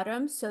the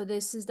bottom. So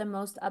this is the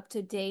most up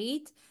to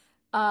date.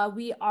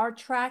 We are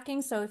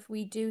tracking. So if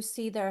we do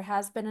see there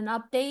has been an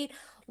update,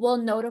 we'll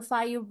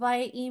notify you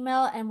via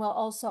email and we'll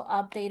also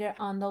update it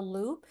on the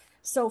loop.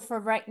 So for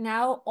right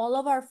now, all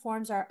of our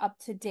forms are up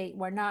to date.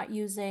 We're not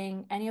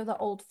using any of the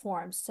old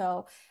forms.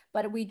 So,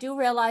 but we do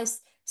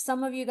realize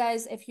some of you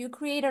guys, if you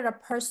created a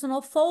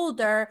personal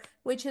folder,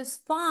 which is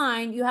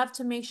fine, you have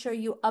to make sure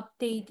you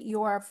update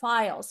your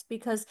files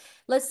because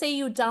let's say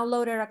you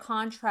downloaded a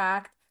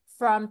contract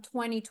from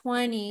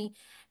 2020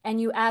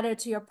 and you add it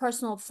to your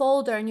personal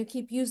folder and you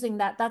keep using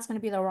that, that's going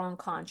to be the wrong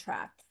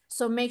contract.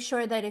 So make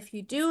sure that if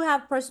you do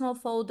have personal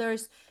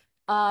folders,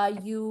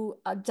 you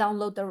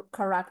download the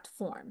correct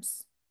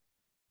forms.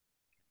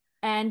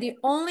 And the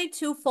only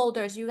two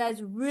folders, you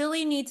guys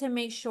really need to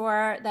make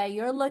sure that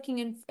you're looking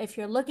in, if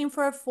you're looking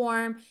for a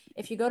form,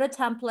 if you go to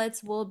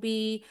templates, will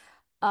be,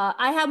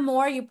 I have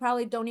more, you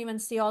probably don't even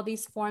see all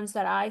these forms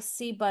that I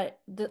see, but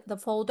the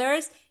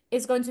folders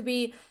is going to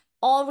be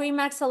all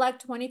Remax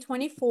Select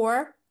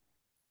 2024.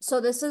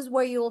 So this is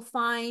where you will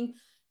find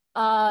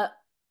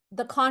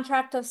the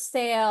contract of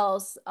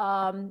sales.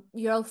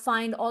 You'll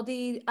find all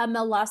the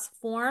MLS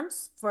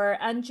forms for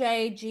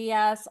NJ,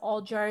 GS,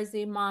 All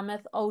Jersey,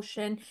 Monmouth,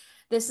 Ocean.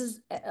 This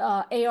is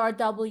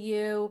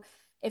ARW.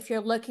 If you're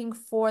looking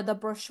for the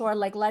brochure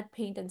like lead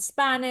paint in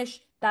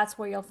Spanish, that's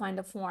where you'll find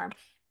the form.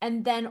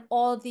 And then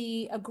all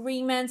the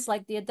agreements,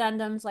 like the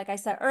addendums, like I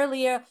said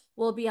earlier,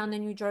 will be on the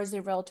New Jersey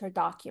Realtor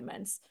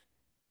documents.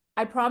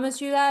 I promise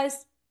you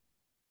guys,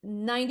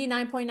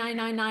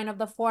 99.999 of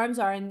the forms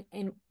are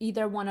in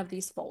either one of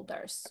these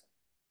folders.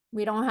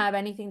 We don't have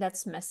anything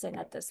that's missing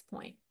at this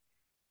point.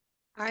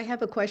 I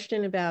have a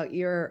question about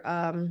your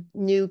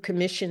new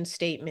commission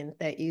statement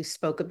that you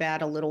spoke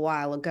about a little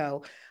while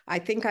ago. I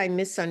think I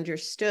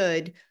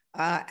misunderstood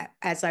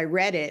as I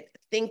read it,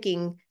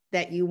 thinking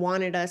that you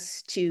wanted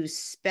us to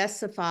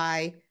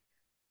specify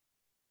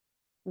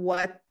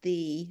what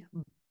the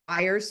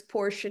buyer's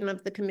portion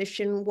of the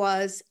commission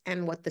was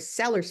and what the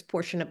seller's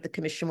portion of the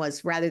commission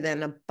was, rather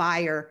than a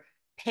buyer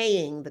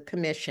paying the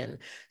commission.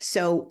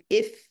 So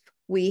if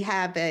we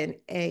have a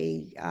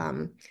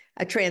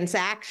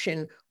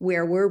transaction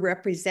where we're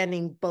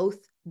representing both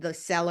the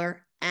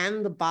seller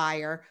and the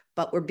buyer,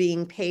 but we're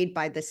being paid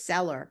by the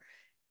seller,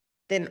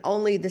 then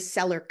only the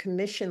seller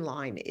commission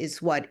line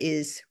is what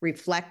is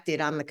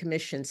reflected on the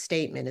commission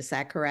statement. Is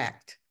that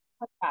correct?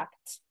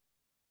 Correct.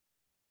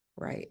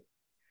 Right.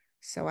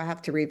 So I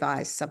have to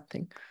revise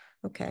something.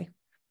 Okay.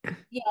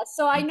 Yeah,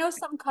 so I know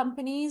some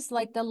companies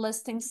like the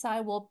listing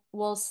side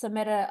will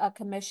submit a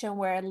commission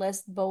where it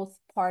lists both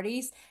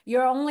parties.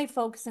 You're only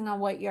focusing on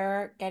what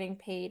you're getting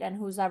paid and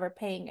who's ever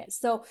paying it.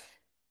 So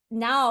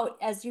now,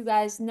 as you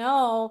guys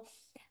know,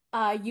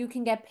 you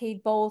can get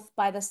paid both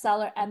by the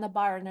seller and the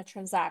buyer in a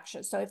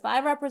transaction. So if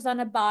I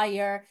represent a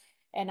buyer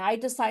and I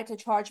decide to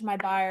charge my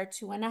buyer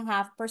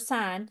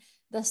 2.5%,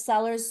 the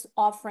seller's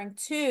offering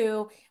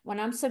 2, when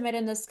I'm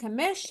submitting this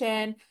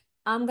commission,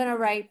 I'm going to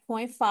write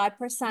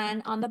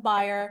 0.5% on the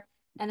buyer,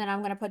 and then I'm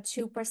going to put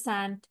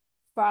 2%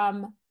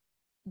 from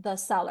the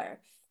seller.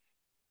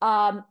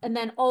 And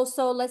then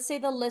also, let's say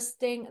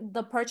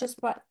the purchase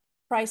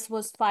price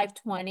was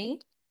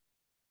 $520,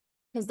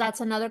 because that's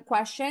another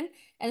question.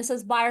 And it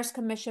says buyer's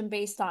commission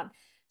based on.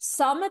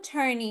 Some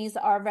attorneys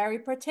are very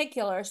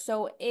particular.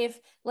 So if,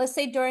 let's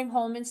say during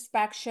home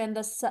inspection,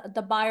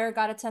 the buyer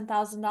got a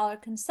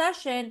 $10,000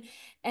 concession,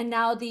 and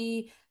now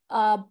the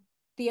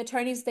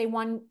attorneys, they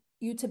want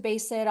you to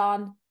base it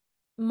on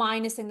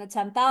minusing the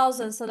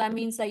 10,000. So that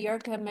means that your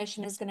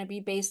commission is going to be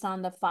based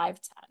on the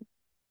 510.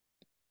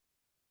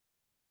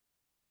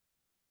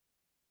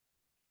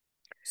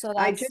 So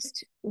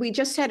we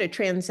just had a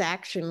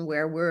transaction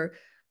where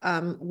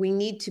we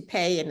need to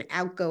pay an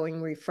outgoing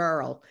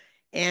referral,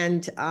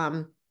 and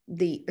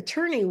the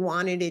attorney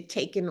wanted it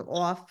taken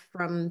off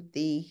from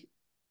the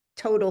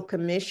total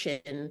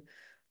commission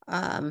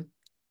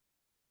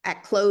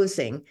at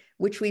closing,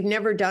 which we've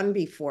never done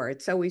before.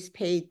 It's always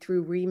paid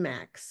through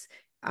Remax.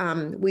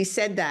 We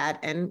said that,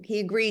 and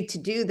he agreed to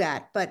do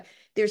that, but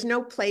there's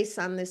no place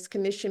on this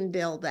commission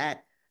bill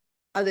that,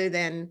 other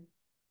than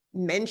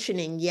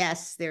mentioning,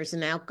 yes, there's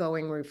an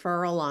outgoing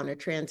referral on a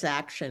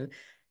transaction,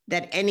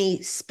 that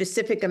any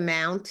specific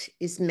amount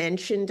is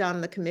mentioned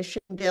on the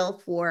commission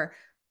bill for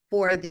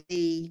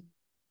the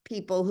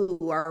people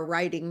who are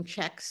writing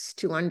checks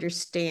to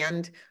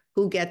understand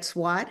who gets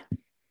what,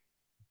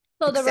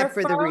 So except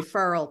for the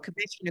referral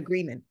commission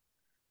agreement.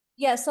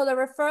 Yeah, so the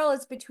referral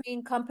is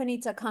between company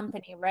to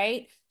company,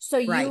 right?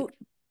 So Right.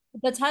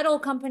 The title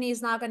company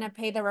is not going to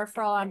pay the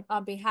referral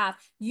on behalf.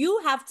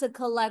 You have to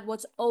collect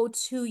what's owed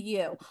to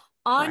you.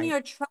 On Right.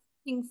 your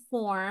tracking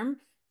form,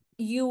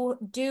 you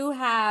do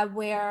have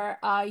where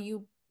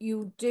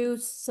you do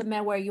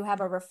submit where you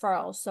have a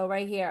referral. So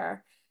right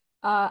here,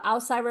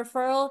 outside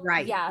referral,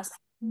 Right. yes.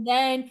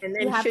 Then And you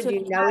then have should to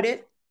you note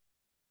it?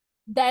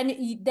 then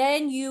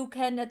you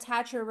can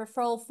attach your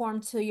referral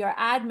form to your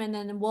admin,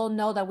 and we'll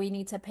know that we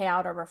need to pay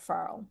out a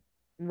referral.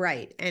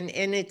 Right. And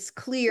it's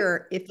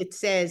clear if it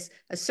says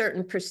a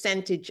certain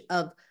percentage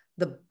of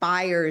the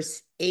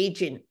buyer's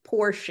agent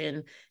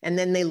portion, and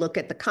then they look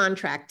at the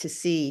contract to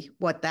see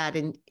what that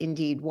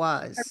indeed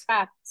was.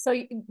 Correct. So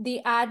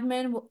the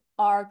admin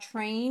are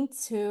trained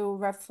to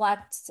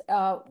reflect,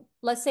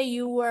 let's say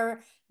you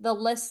were the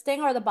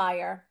listing or the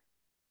buyer.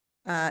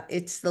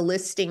 It's the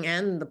listing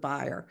and the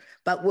buyer,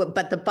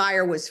 but the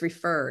buyer was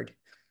referred.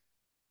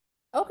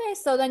 Okay,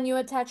 so then you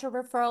attach a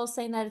referral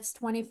saying that it's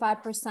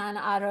 25%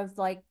 out of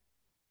like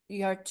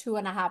your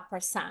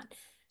 2.5%.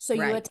 So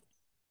you Right. attach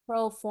a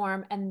referral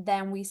form, and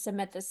then we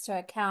submit this to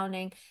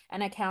accounting,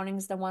 and accounting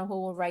is the one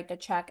who will write the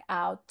check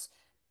out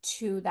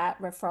to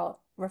that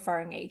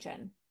referring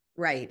agent.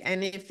 Right.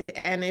 And if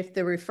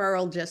the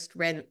referral just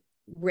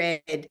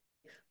read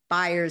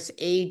buyer's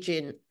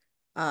agent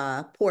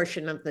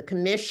portion of the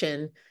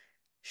commission,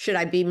 should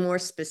I be more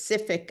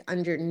specific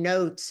under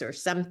notes or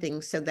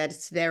something so that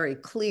it's very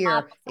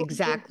clear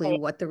exactly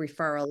what the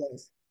referral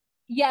is?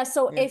 Yeah,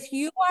 so Yeah. if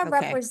you are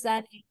Okay.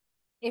 representing,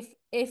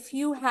 if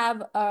you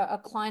have a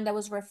client that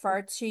was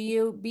referred to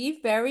you, be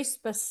very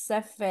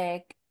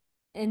specific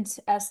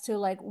as to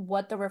like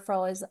what the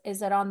referral is.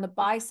 Is it on the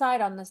buy side,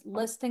 on the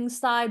listing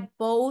side,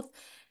 both?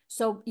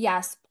 So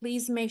yes,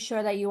 please make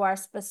sure that you are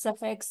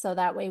specific so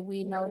that way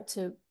we know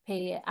to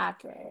pay it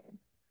accurate.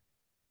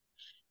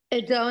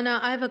 Donna,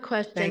 I have a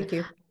question. Thank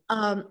you.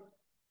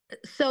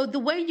 So the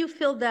way you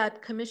filled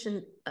that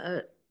commission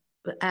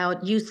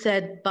out, you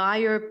said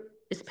buyer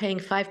is paying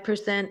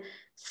 5%,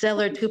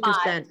 seller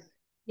 2%.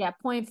 Yeah,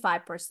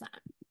 0.5%.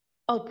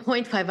 Oh,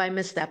 0.5, I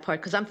missed that part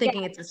because I'm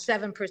thinking it's a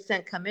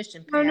 7%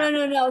 commission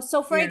payout. No.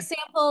 So for Yeah.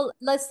 example,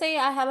 let's say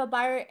I have a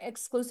buyer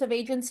exclusive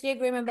agency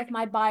agreement with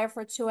my buyer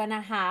for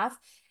 2.5,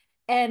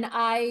 and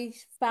I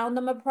found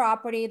them a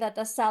property that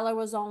the seller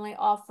was only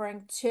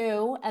offering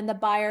 2, and the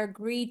buyer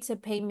agreed to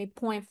pay me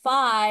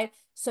 0.5.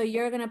 So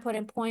you're gonna put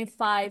in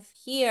 0.5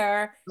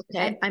 here.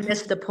 Okay, I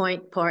missed the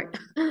point part.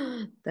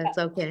 That's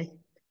okay.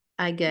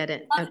 I get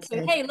it.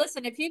 Okay. Hey,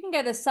 listen, if you can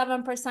get a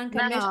 7%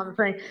 No, commission. I'm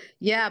saying,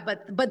 yeah,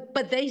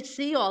 but they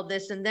see all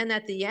this, and then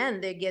at the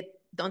end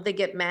don't they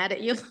get mad at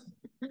you?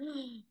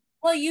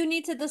 Well, you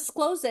need to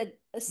disclose it.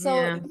 So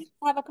Yeah. you need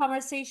to have a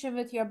conversation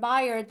with your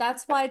buyer.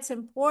 That's why it's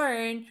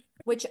important,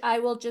 which I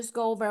will just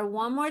go over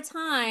one more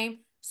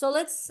time. So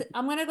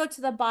I'm gonna go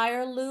to the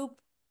buyer loop.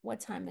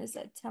 What time is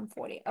it?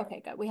 10:40.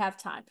 Okay, good. We have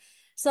time.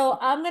 So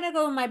I'm gonna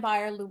go in my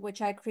buyer loop,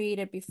 which I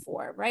created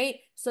before,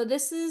 right? So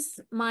this is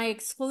my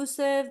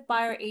exclusive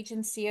buyer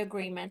agency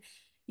agreement.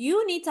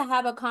 You need to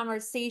have a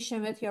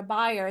conversation with your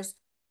buyers,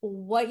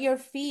 what your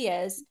fee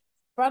is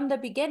from the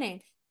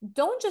beginning.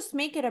 Don't just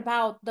make it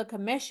about the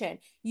commission.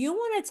 You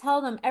want to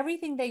tell them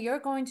everything that you're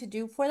going to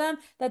do for them,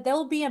 that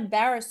they'll be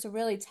embarrassed to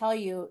really tell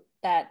you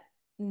that,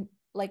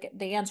 like,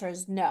 the answer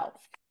is no.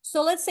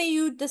 So let's say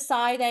you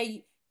decide that,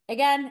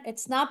 again,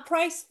 it's not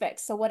price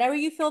fixed. So whatever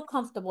you feel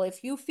comfortable.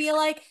 If you feel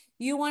like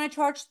you want to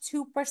charge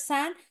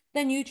 2%,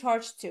 then you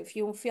charge 2. If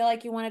you feel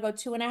like you want to go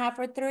 2.5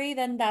 or 3,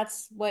 then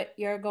that's what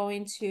you're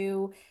going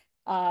to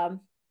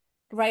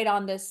write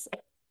on this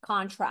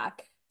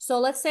contract. So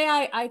let's say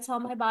I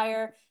tell my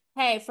buyer,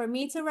 hey, for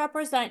me to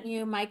represent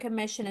you, my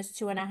commission is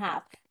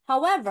 2.5.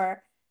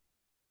 However,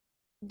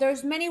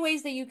 there's many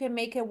ways that you can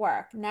make it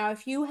work. Now,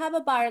 if you have a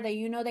buyer that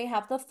you know they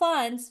have the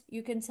funds,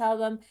 you can tell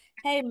them,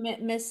 hey,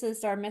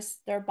 Mrs. or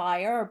Mr.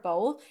 Buyer or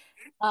both,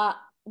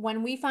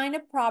 when we find a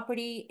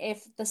property,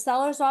 if the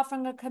seller's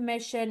offering a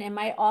commission, it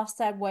might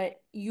offset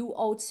what you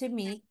owe to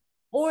me.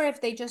 Or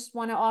if they just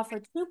want to offer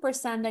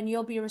 2%, then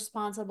you'll be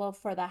responsible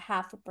for the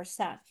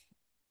 0.5%.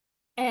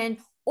 And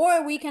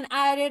or we can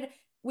add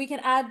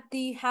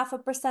the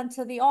 0.5%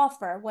 to the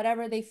offer,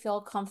 whatever they feel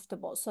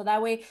comfortable. So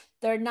that way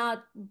they're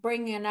not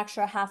bringing an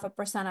extra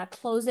 0.5% at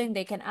closing,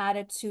 they can add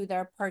it to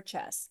their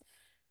purchase.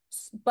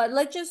 But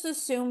let's just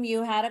assume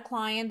you had a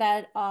client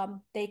that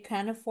they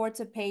can afford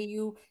to pay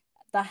you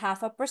the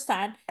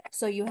 0.5%.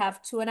 So you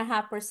have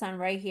 2.5%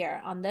 right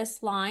here on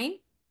this line.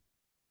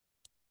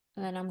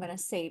 And then I'm going to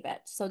save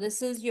it. So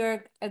this is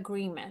your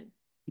agreement.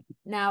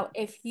 Now,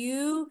 if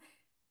you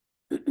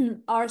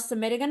are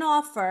submitting an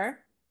offer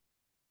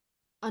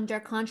under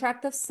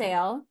contract of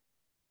sale,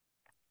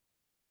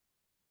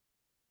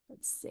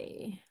 let's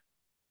see.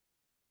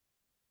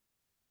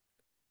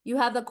 You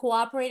have the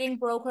cooperating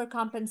broker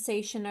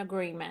compensation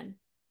agreement.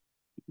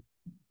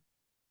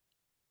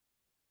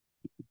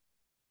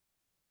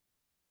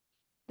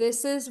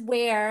 This is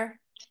where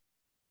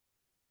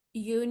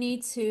you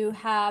need to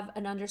have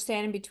an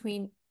understanding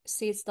between,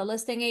 see, it's the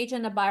listing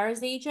agent, the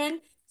buyer's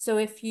agent. So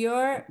if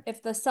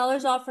the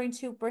seller's offering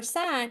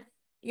 2%,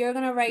 you're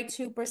gonna write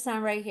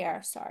 2% right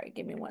here. Sorry,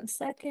 give me 1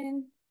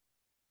 second.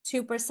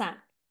 2%.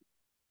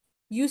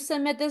 You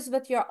submit this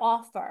with your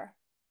offer.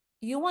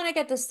 You want to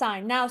get this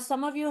signed. Now,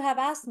 some of you have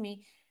asked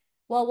me,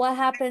 well, what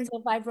happens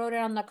if I wrote it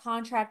on the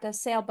contract of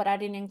sale, but I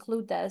didn't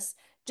include this?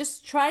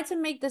 Just try to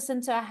make this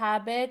into a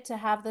habit to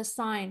have this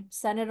signed.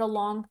 Send it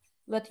along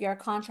with your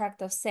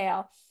contract of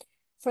sale.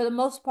 For the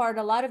most part,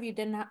 a lot of you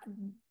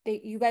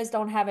you guys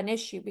don't have an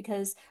issue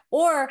because,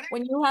 or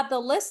when you have the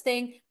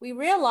listing, we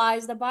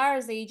realize the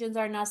buyer's agents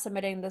are not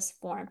submitting this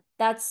form.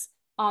 That's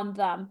on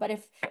them.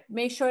 But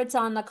make sure it's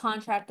on the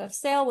contract of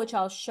sale, which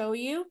I'll show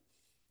you.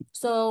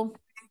 So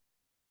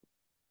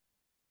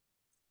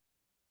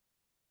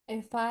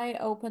if I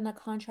open the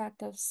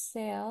contract of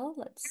sale,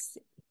 let's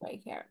see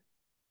right here.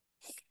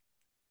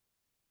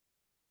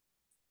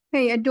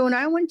 Hey, Adon,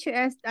 I want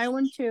to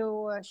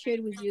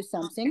share with you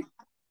something.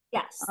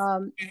 Yes.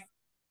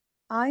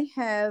 I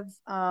have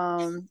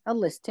a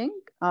listing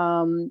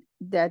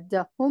that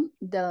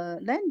the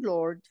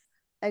landlord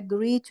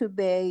agreed to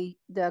pay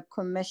the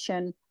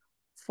commission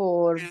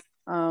for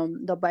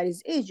the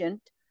buyer's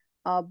agent,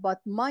 but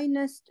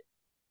minus,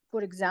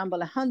 for example,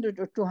 100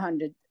 or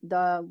 200.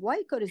 The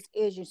Wyker's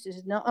agent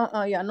says, no,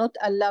 you're not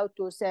allowed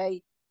to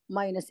say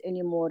minus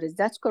anymore. Is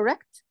that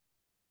correct?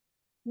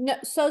 No,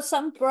 so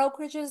some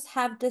brokerages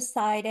have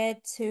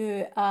decided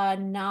to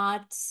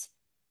not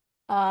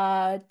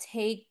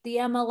take the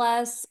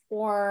MLS,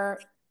 or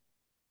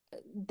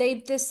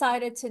they've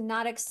decided to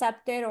not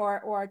accept it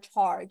or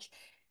charge.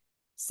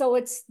 So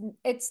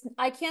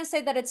I can't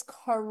say that it's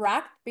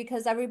correct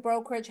because every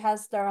brokerage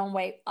has their own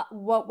way.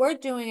 What we're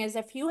doing is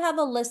if you have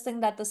a listing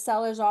that the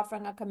seller's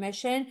offering a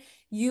commission,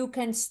 you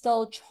can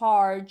still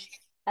charge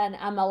an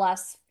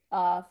MLS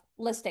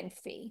listing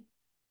fee.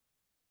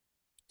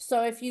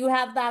 So if you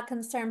have that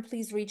concern,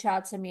 please reach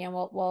out to me and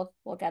we'll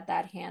get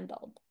that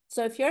handled.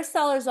 So if your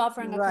seller's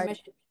offering a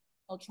commission,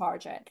 we'll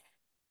charge it.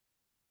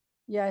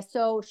 Yeah,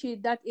 so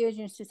that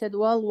agency said,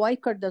 well,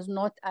 Wyker does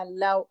not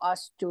allow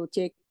us to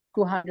take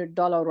 $200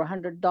 or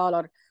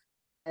 $100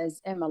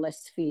 as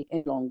MLS fee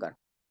any longer.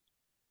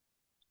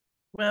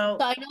 Well,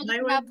 So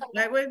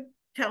I would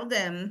tell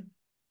them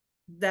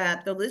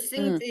that the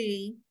listing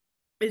fee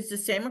is the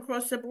same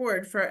across the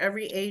board for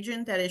every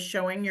agent that is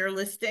showing your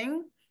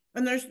listing,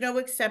 and there's no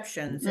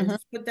exceptions. And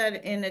just put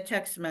that in a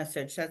text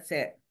message. That's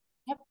it.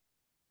 Yep.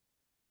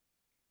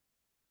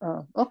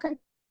 Okay.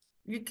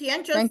 You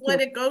can't just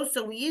let it go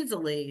so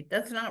easily.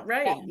 That's not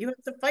right. Yeah. You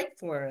have to fight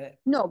for it.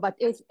 No, but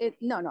it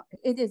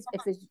is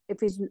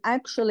if it's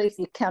actually, if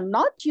you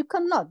cannot, you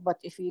cannot. But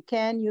if you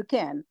can, you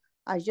can.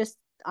 I'm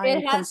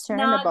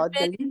concerned about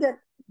the legal.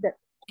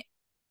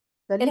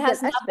 The It legal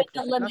has not aspect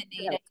been of it, not the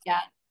eliminated out.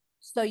 yet.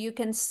 So you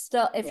can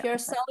still, if Yeah, your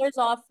okay. seller's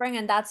offering,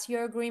 and that's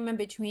your agreement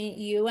between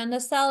you and the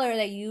seller,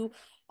 that you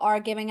are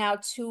giving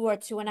out 2 or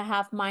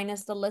 2.5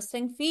 minus the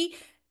listing fee,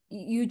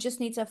 you just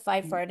need to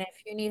fight for it. And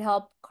if you need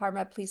help,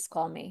 Karma, please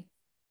call me.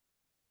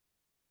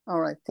 All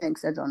right,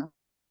 thanks, Adonna.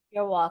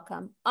 You're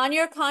welcome. On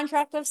your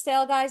contract of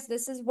sale, guys,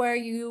 this is where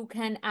you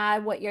can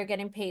add what you're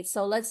getting paid.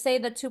 So let's say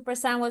the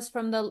 2% was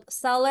from the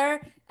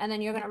seller, and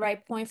then you're going to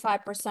write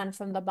 0.5%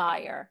 from the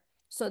buyer.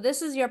 So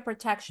this is your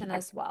protection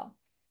as well.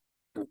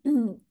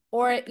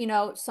 Or, you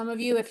know, some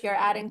of you, if you're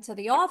adding to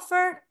the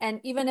offer,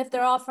 and even if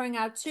they're offering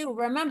out two,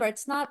 remember,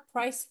 it's not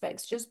price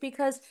fixed. Just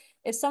because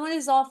if someone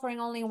is offering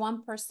only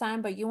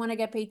 1%, but you want to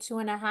get paid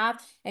 2.5%,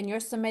 and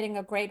you're submitting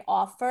a great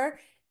offer,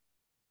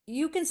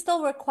 you can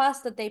still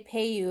request that they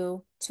pay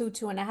you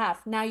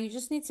 2.5. Now you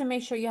just need to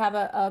make sure you have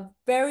a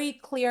very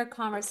clear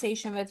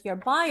conversation with your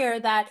buyer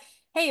that,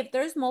 hey, if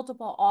there's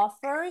multiple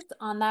offers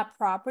on that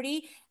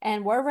property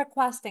and we're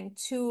requesting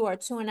 2 or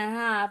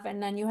 2.5,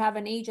 and then you have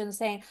an agent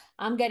saying,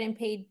 I'm getting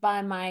paid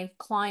by my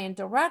client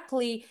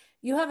directly,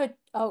 you have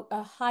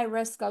a high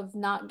risk of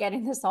not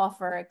getting this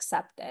offer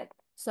accepted.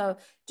 So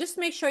just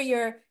make sure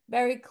you're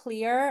very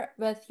clear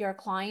with your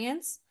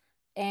clients.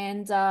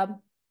 And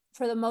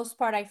for the most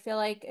part, I feel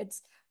like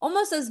it's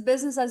almost as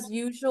business as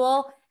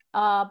usual.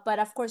 But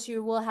of course,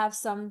 you will have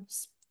some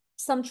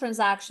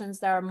transactions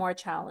that are more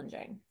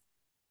challenging.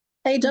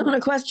 Hey, Don, a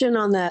question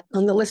on that,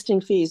 on the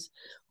listing fees.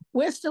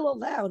 We're still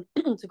allowed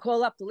to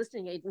call up the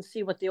listing agent and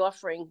see what the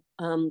offering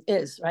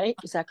is, right?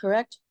 Is that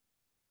correct?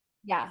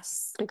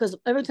 Yes. Because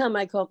every time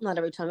I called, not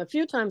every time, a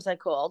few times I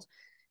called,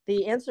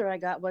 the answer I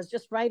got was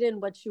just write in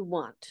what you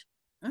want.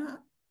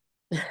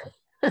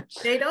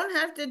 They don't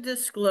have to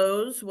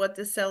disclose what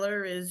the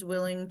seller is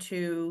willing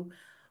to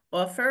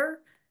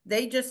offer.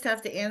 They just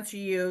have to answer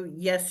you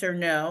yes or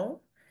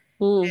no.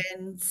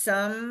 And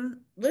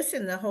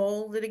listen, the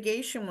whole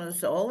litigation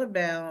was all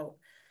about,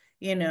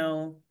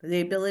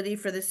 the ability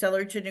for the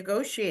seller to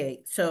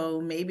negotiate. So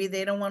maybe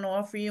they don't want to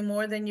offer you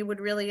more than you would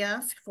really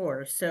ask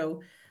for.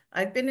 So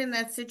I've been in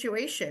that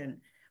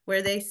situation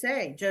where they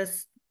say,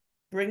 just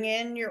bring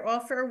in your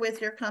offer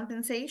with your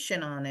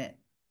compensation on it.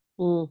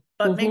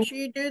 But make sure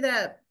you do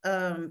that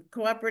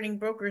cooperating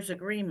brokers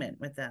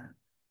agreement with that.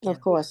 Of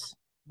course.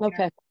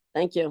 Okay.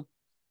 Thank you.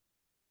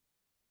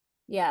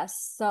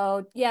 Yes.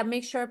 So yeah,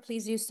 make sure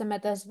please you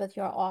submit this with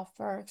your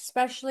offer,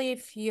 especially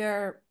if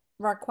you're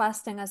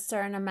requesting a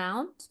certain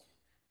amount.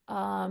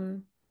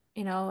 And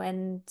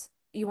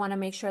you want to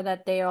make sure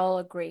that they all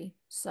agree.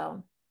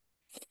 So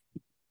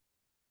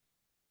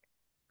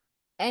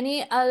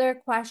any other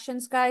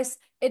questions, guys?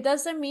 It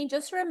doesn't mean,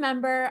 just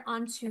remember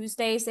on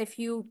Tuesdays, if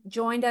you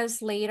joined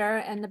us later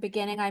in the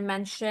beginning, I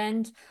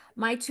mentioned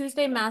my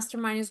Tuesday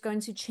mastermind is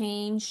going to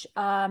change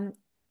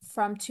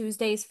from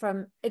Tuesdays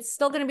it's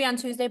still going to be on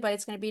Tuesday, but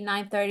it's going to be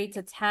 9:30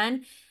 to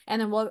 10.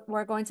 And then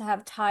we're going to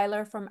have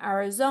Tyler from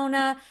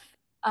Arizona,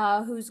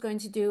 who's going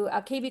to do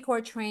a KV Core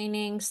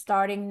training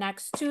starting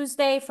next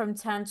Tuesday from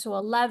 10 to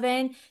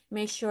 11.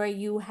 Make sure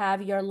you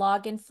have your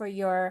login for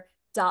your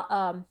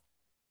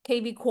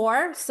KV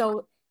Core.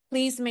 So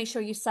please make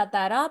sure you set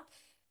that up.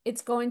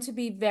 It's going to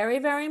be very,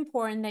 very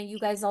important that you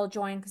guys all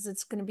join, because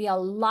it's going to be a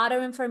lot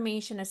of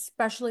information,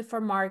 especially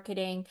for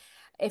marketing.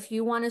 If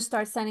you want to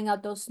start sending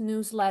out those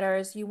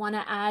newsletters, you want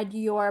to add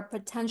your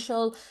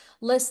potential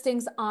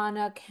listings on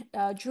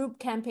a Droop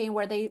campaign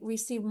where they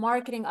receive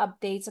marketing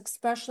updates,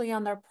 especially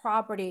on their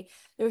property.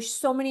 There's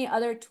so many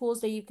other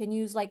tools that you can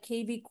use, like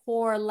KV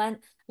Core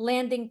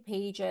landing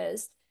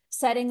pages,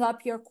 setting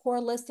up your core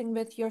listing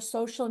with your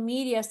social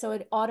media so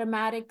it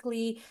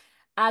automatically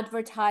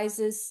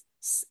advertises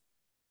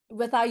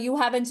without you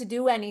having to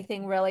do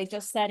anything, really,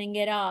 just setting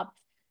it up.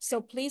 So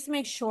please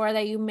make sure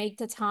that you make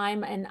the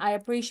time, and I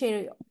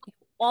appreciate you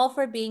all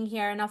for being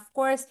here. And of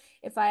course,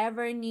 if I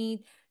ever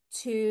need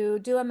to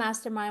do a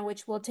mastermind,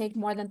 which will take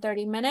more than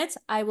 30 minutes,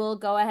 I will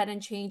go ahead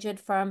and change it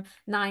from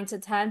 9 to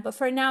 10. But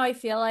for now, I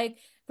feel like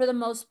for the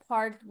most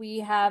part, we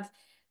have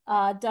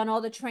done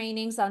all the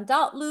trainings on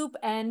dotloop,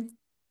 and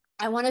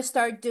I want to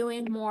start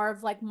doing more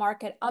of like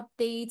market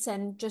updates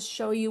and just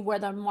show you where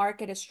the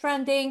market is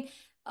trending.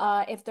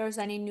 If there's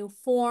any new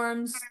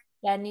forms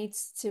that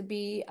needs to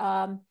be,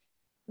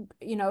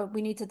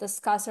 we need to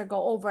discuss or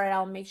go over it,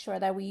 I'll make sure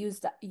that we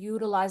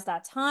utilize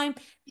that time.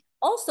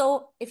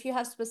 Also, if you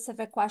have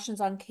specific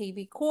questions on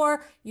KV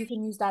Core, you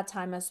can use that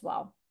time as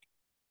well.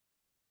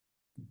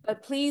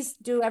 But please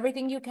do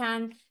everything you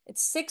can.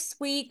 It's 6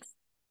 weeks,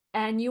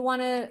 and you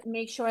want to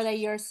make sure that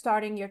you're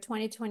starting your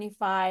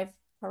 2025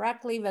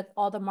 correctly with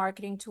all the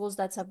marketing tools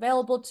that's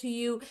available to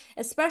you,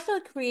 especially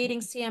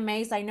creating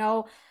CMAs. I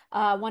know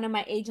one of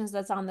my agents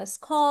that's on this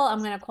call, I'm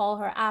going to call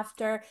her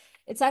after.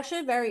 It's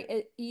actually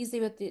very easy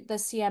with the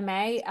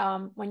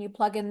CMA. When you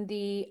plug in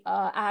the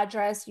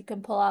address, you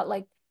can pull out,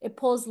 like, it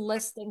pulls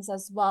listings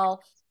as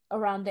well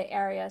around the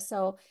area.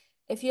 So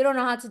if you don't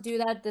know how to do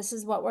that, this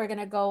is what we're going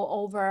to go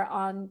over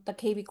on the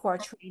KV Core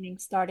training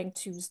starting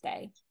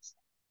Tuesday.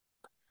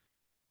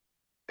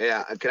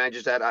 Yeah, can I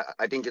just add?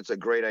 I think it's a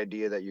great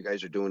idea that you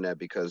guys are doing that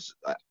because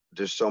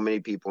there's so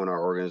many people in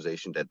our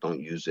organization that don't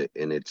use it,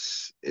 and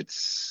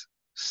it's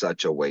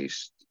such a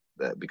waste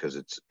that because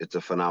it's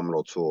a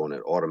phenomenal tool and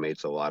it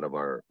automates a lot of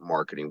our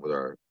marketing with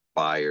our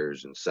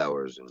buyers and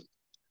sellers, and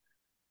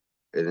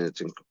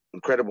it's an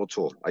incredible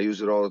tool. I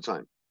use it all the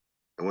time,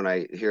 and when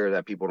I hear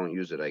that people don't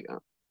use it,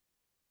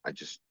 I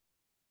just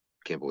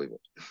can't believe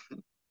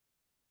it.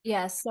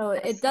 Yeah, so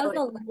it does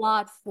a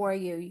lot for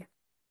you.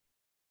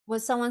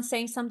 Was someone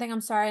saying something?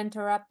 I'm sorry, I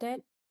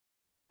interrupted.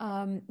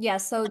 Yeah,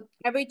 so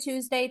every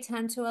Tuesday,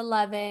 10 to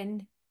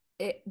 11,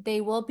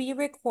 they will be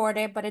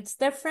recorded, but it's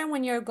different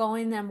when you're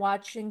going and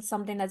watching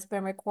something that's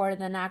been recorded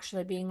than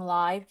actually being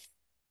live.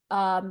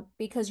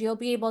 Because you'll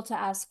be able to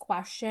ask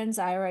questions.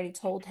 I already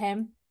told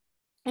him.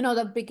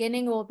 The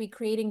beginning will be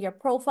creating your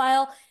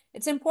profile.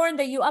 It's important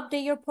that you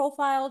update your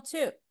profile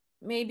too.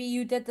 Maybe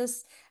you did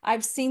this.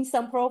 I've seen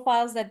some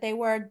profiles that they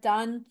were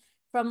done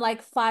from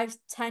like 5,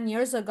 10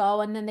 years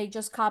ago, and then they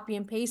just copy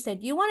and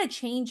pasted. You want to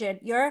change it.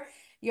 Your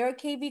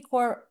KV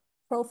Core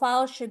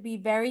profile should be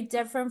very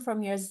different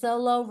from your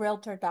Zillow,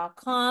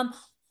 Realtor.com,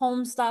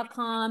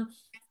 Homes.com.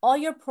 All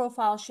your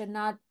profiles should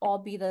not all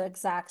be the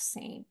exact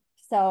same.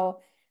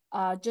 So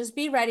just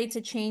be ready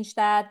to change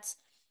that.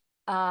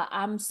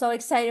 I'm so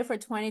excited for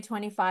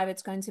 2025.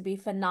 It's going to be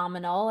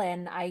phenomenal.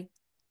 And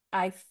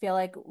I feel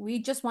like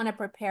we just want to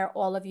prepare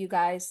all of you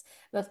guys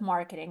with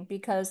marketing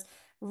because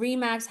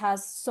Remax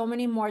has so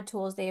many more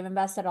tools. They've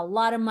invested a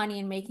lot of money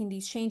in making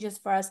these changes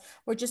for us.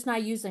 We're just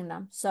not using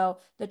them. So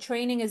the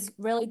training is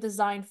really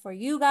designed for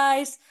you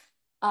guys.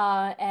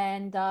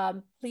 And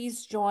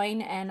please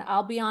join and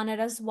I'll be on it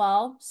as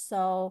well.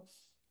 So,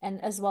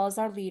 and as well as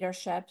our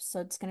leadership.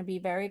 So it's going to be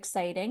very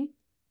exciting.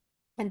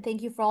 And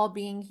thank you for all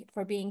being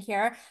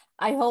here.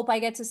 I hope I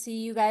get to see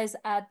you guys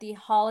at the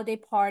holiday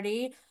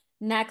party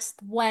next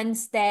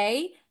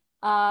Wednesday.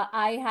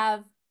 I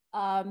have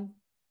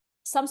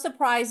some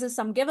surprises,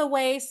 some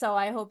giveaways, so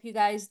I hope you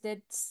guys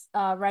did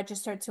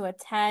register to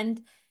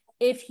attend.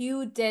 If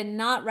you did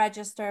not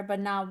register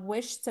but now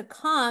wish to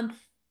come,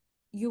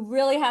 you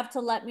really have to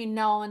let me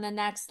know in the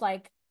next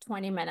like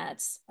 20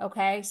 minutes.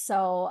 Okay,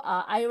 so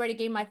I already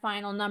gave my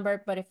final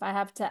number, but if I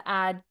have to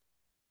add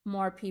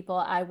more people,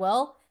 I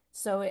will.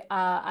 So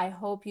I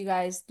hope you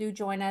guys do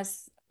join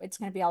us. It's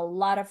going to be a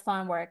lot of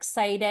fun. We're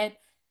excited.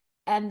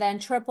 And then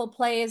Triple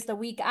Play is the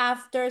week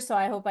after. So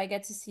I hope I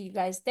get to see you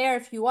guys there.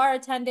 If you are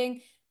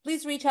attending,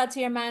 please reach out to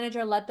your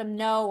manager, let them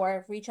know,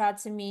 or reach out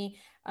to me.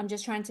 I'm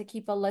just trying to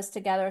keep a list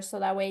together so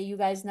that way you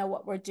guys know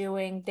what we're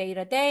doing day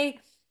to day.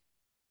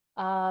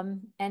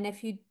 And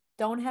if you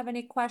don't have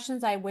any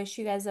questions, I wish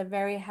you guys a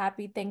very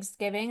happy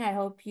Thanksgiving. I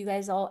hope you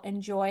guys all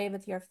enjoy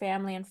with your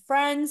family and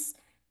friends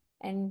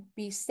and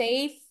be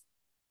safe.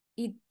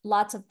 Eat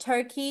lots of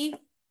turkey.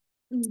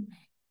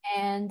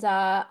 And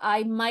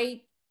I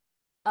might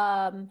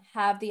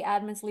have the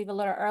admins leave a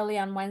little early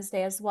on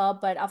Wednesday as well,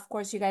 but of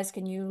course you guys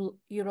can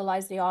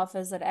utilize the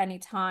office at any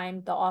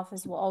time. The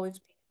office will always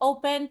be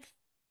open.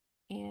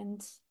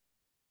 And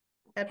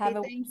Happy have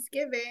a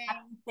Thanksgiving.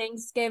 happy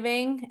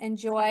Thanksgiving.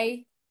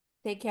 Enjoy.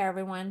 Take care,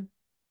 everyone.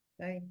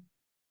 Bye.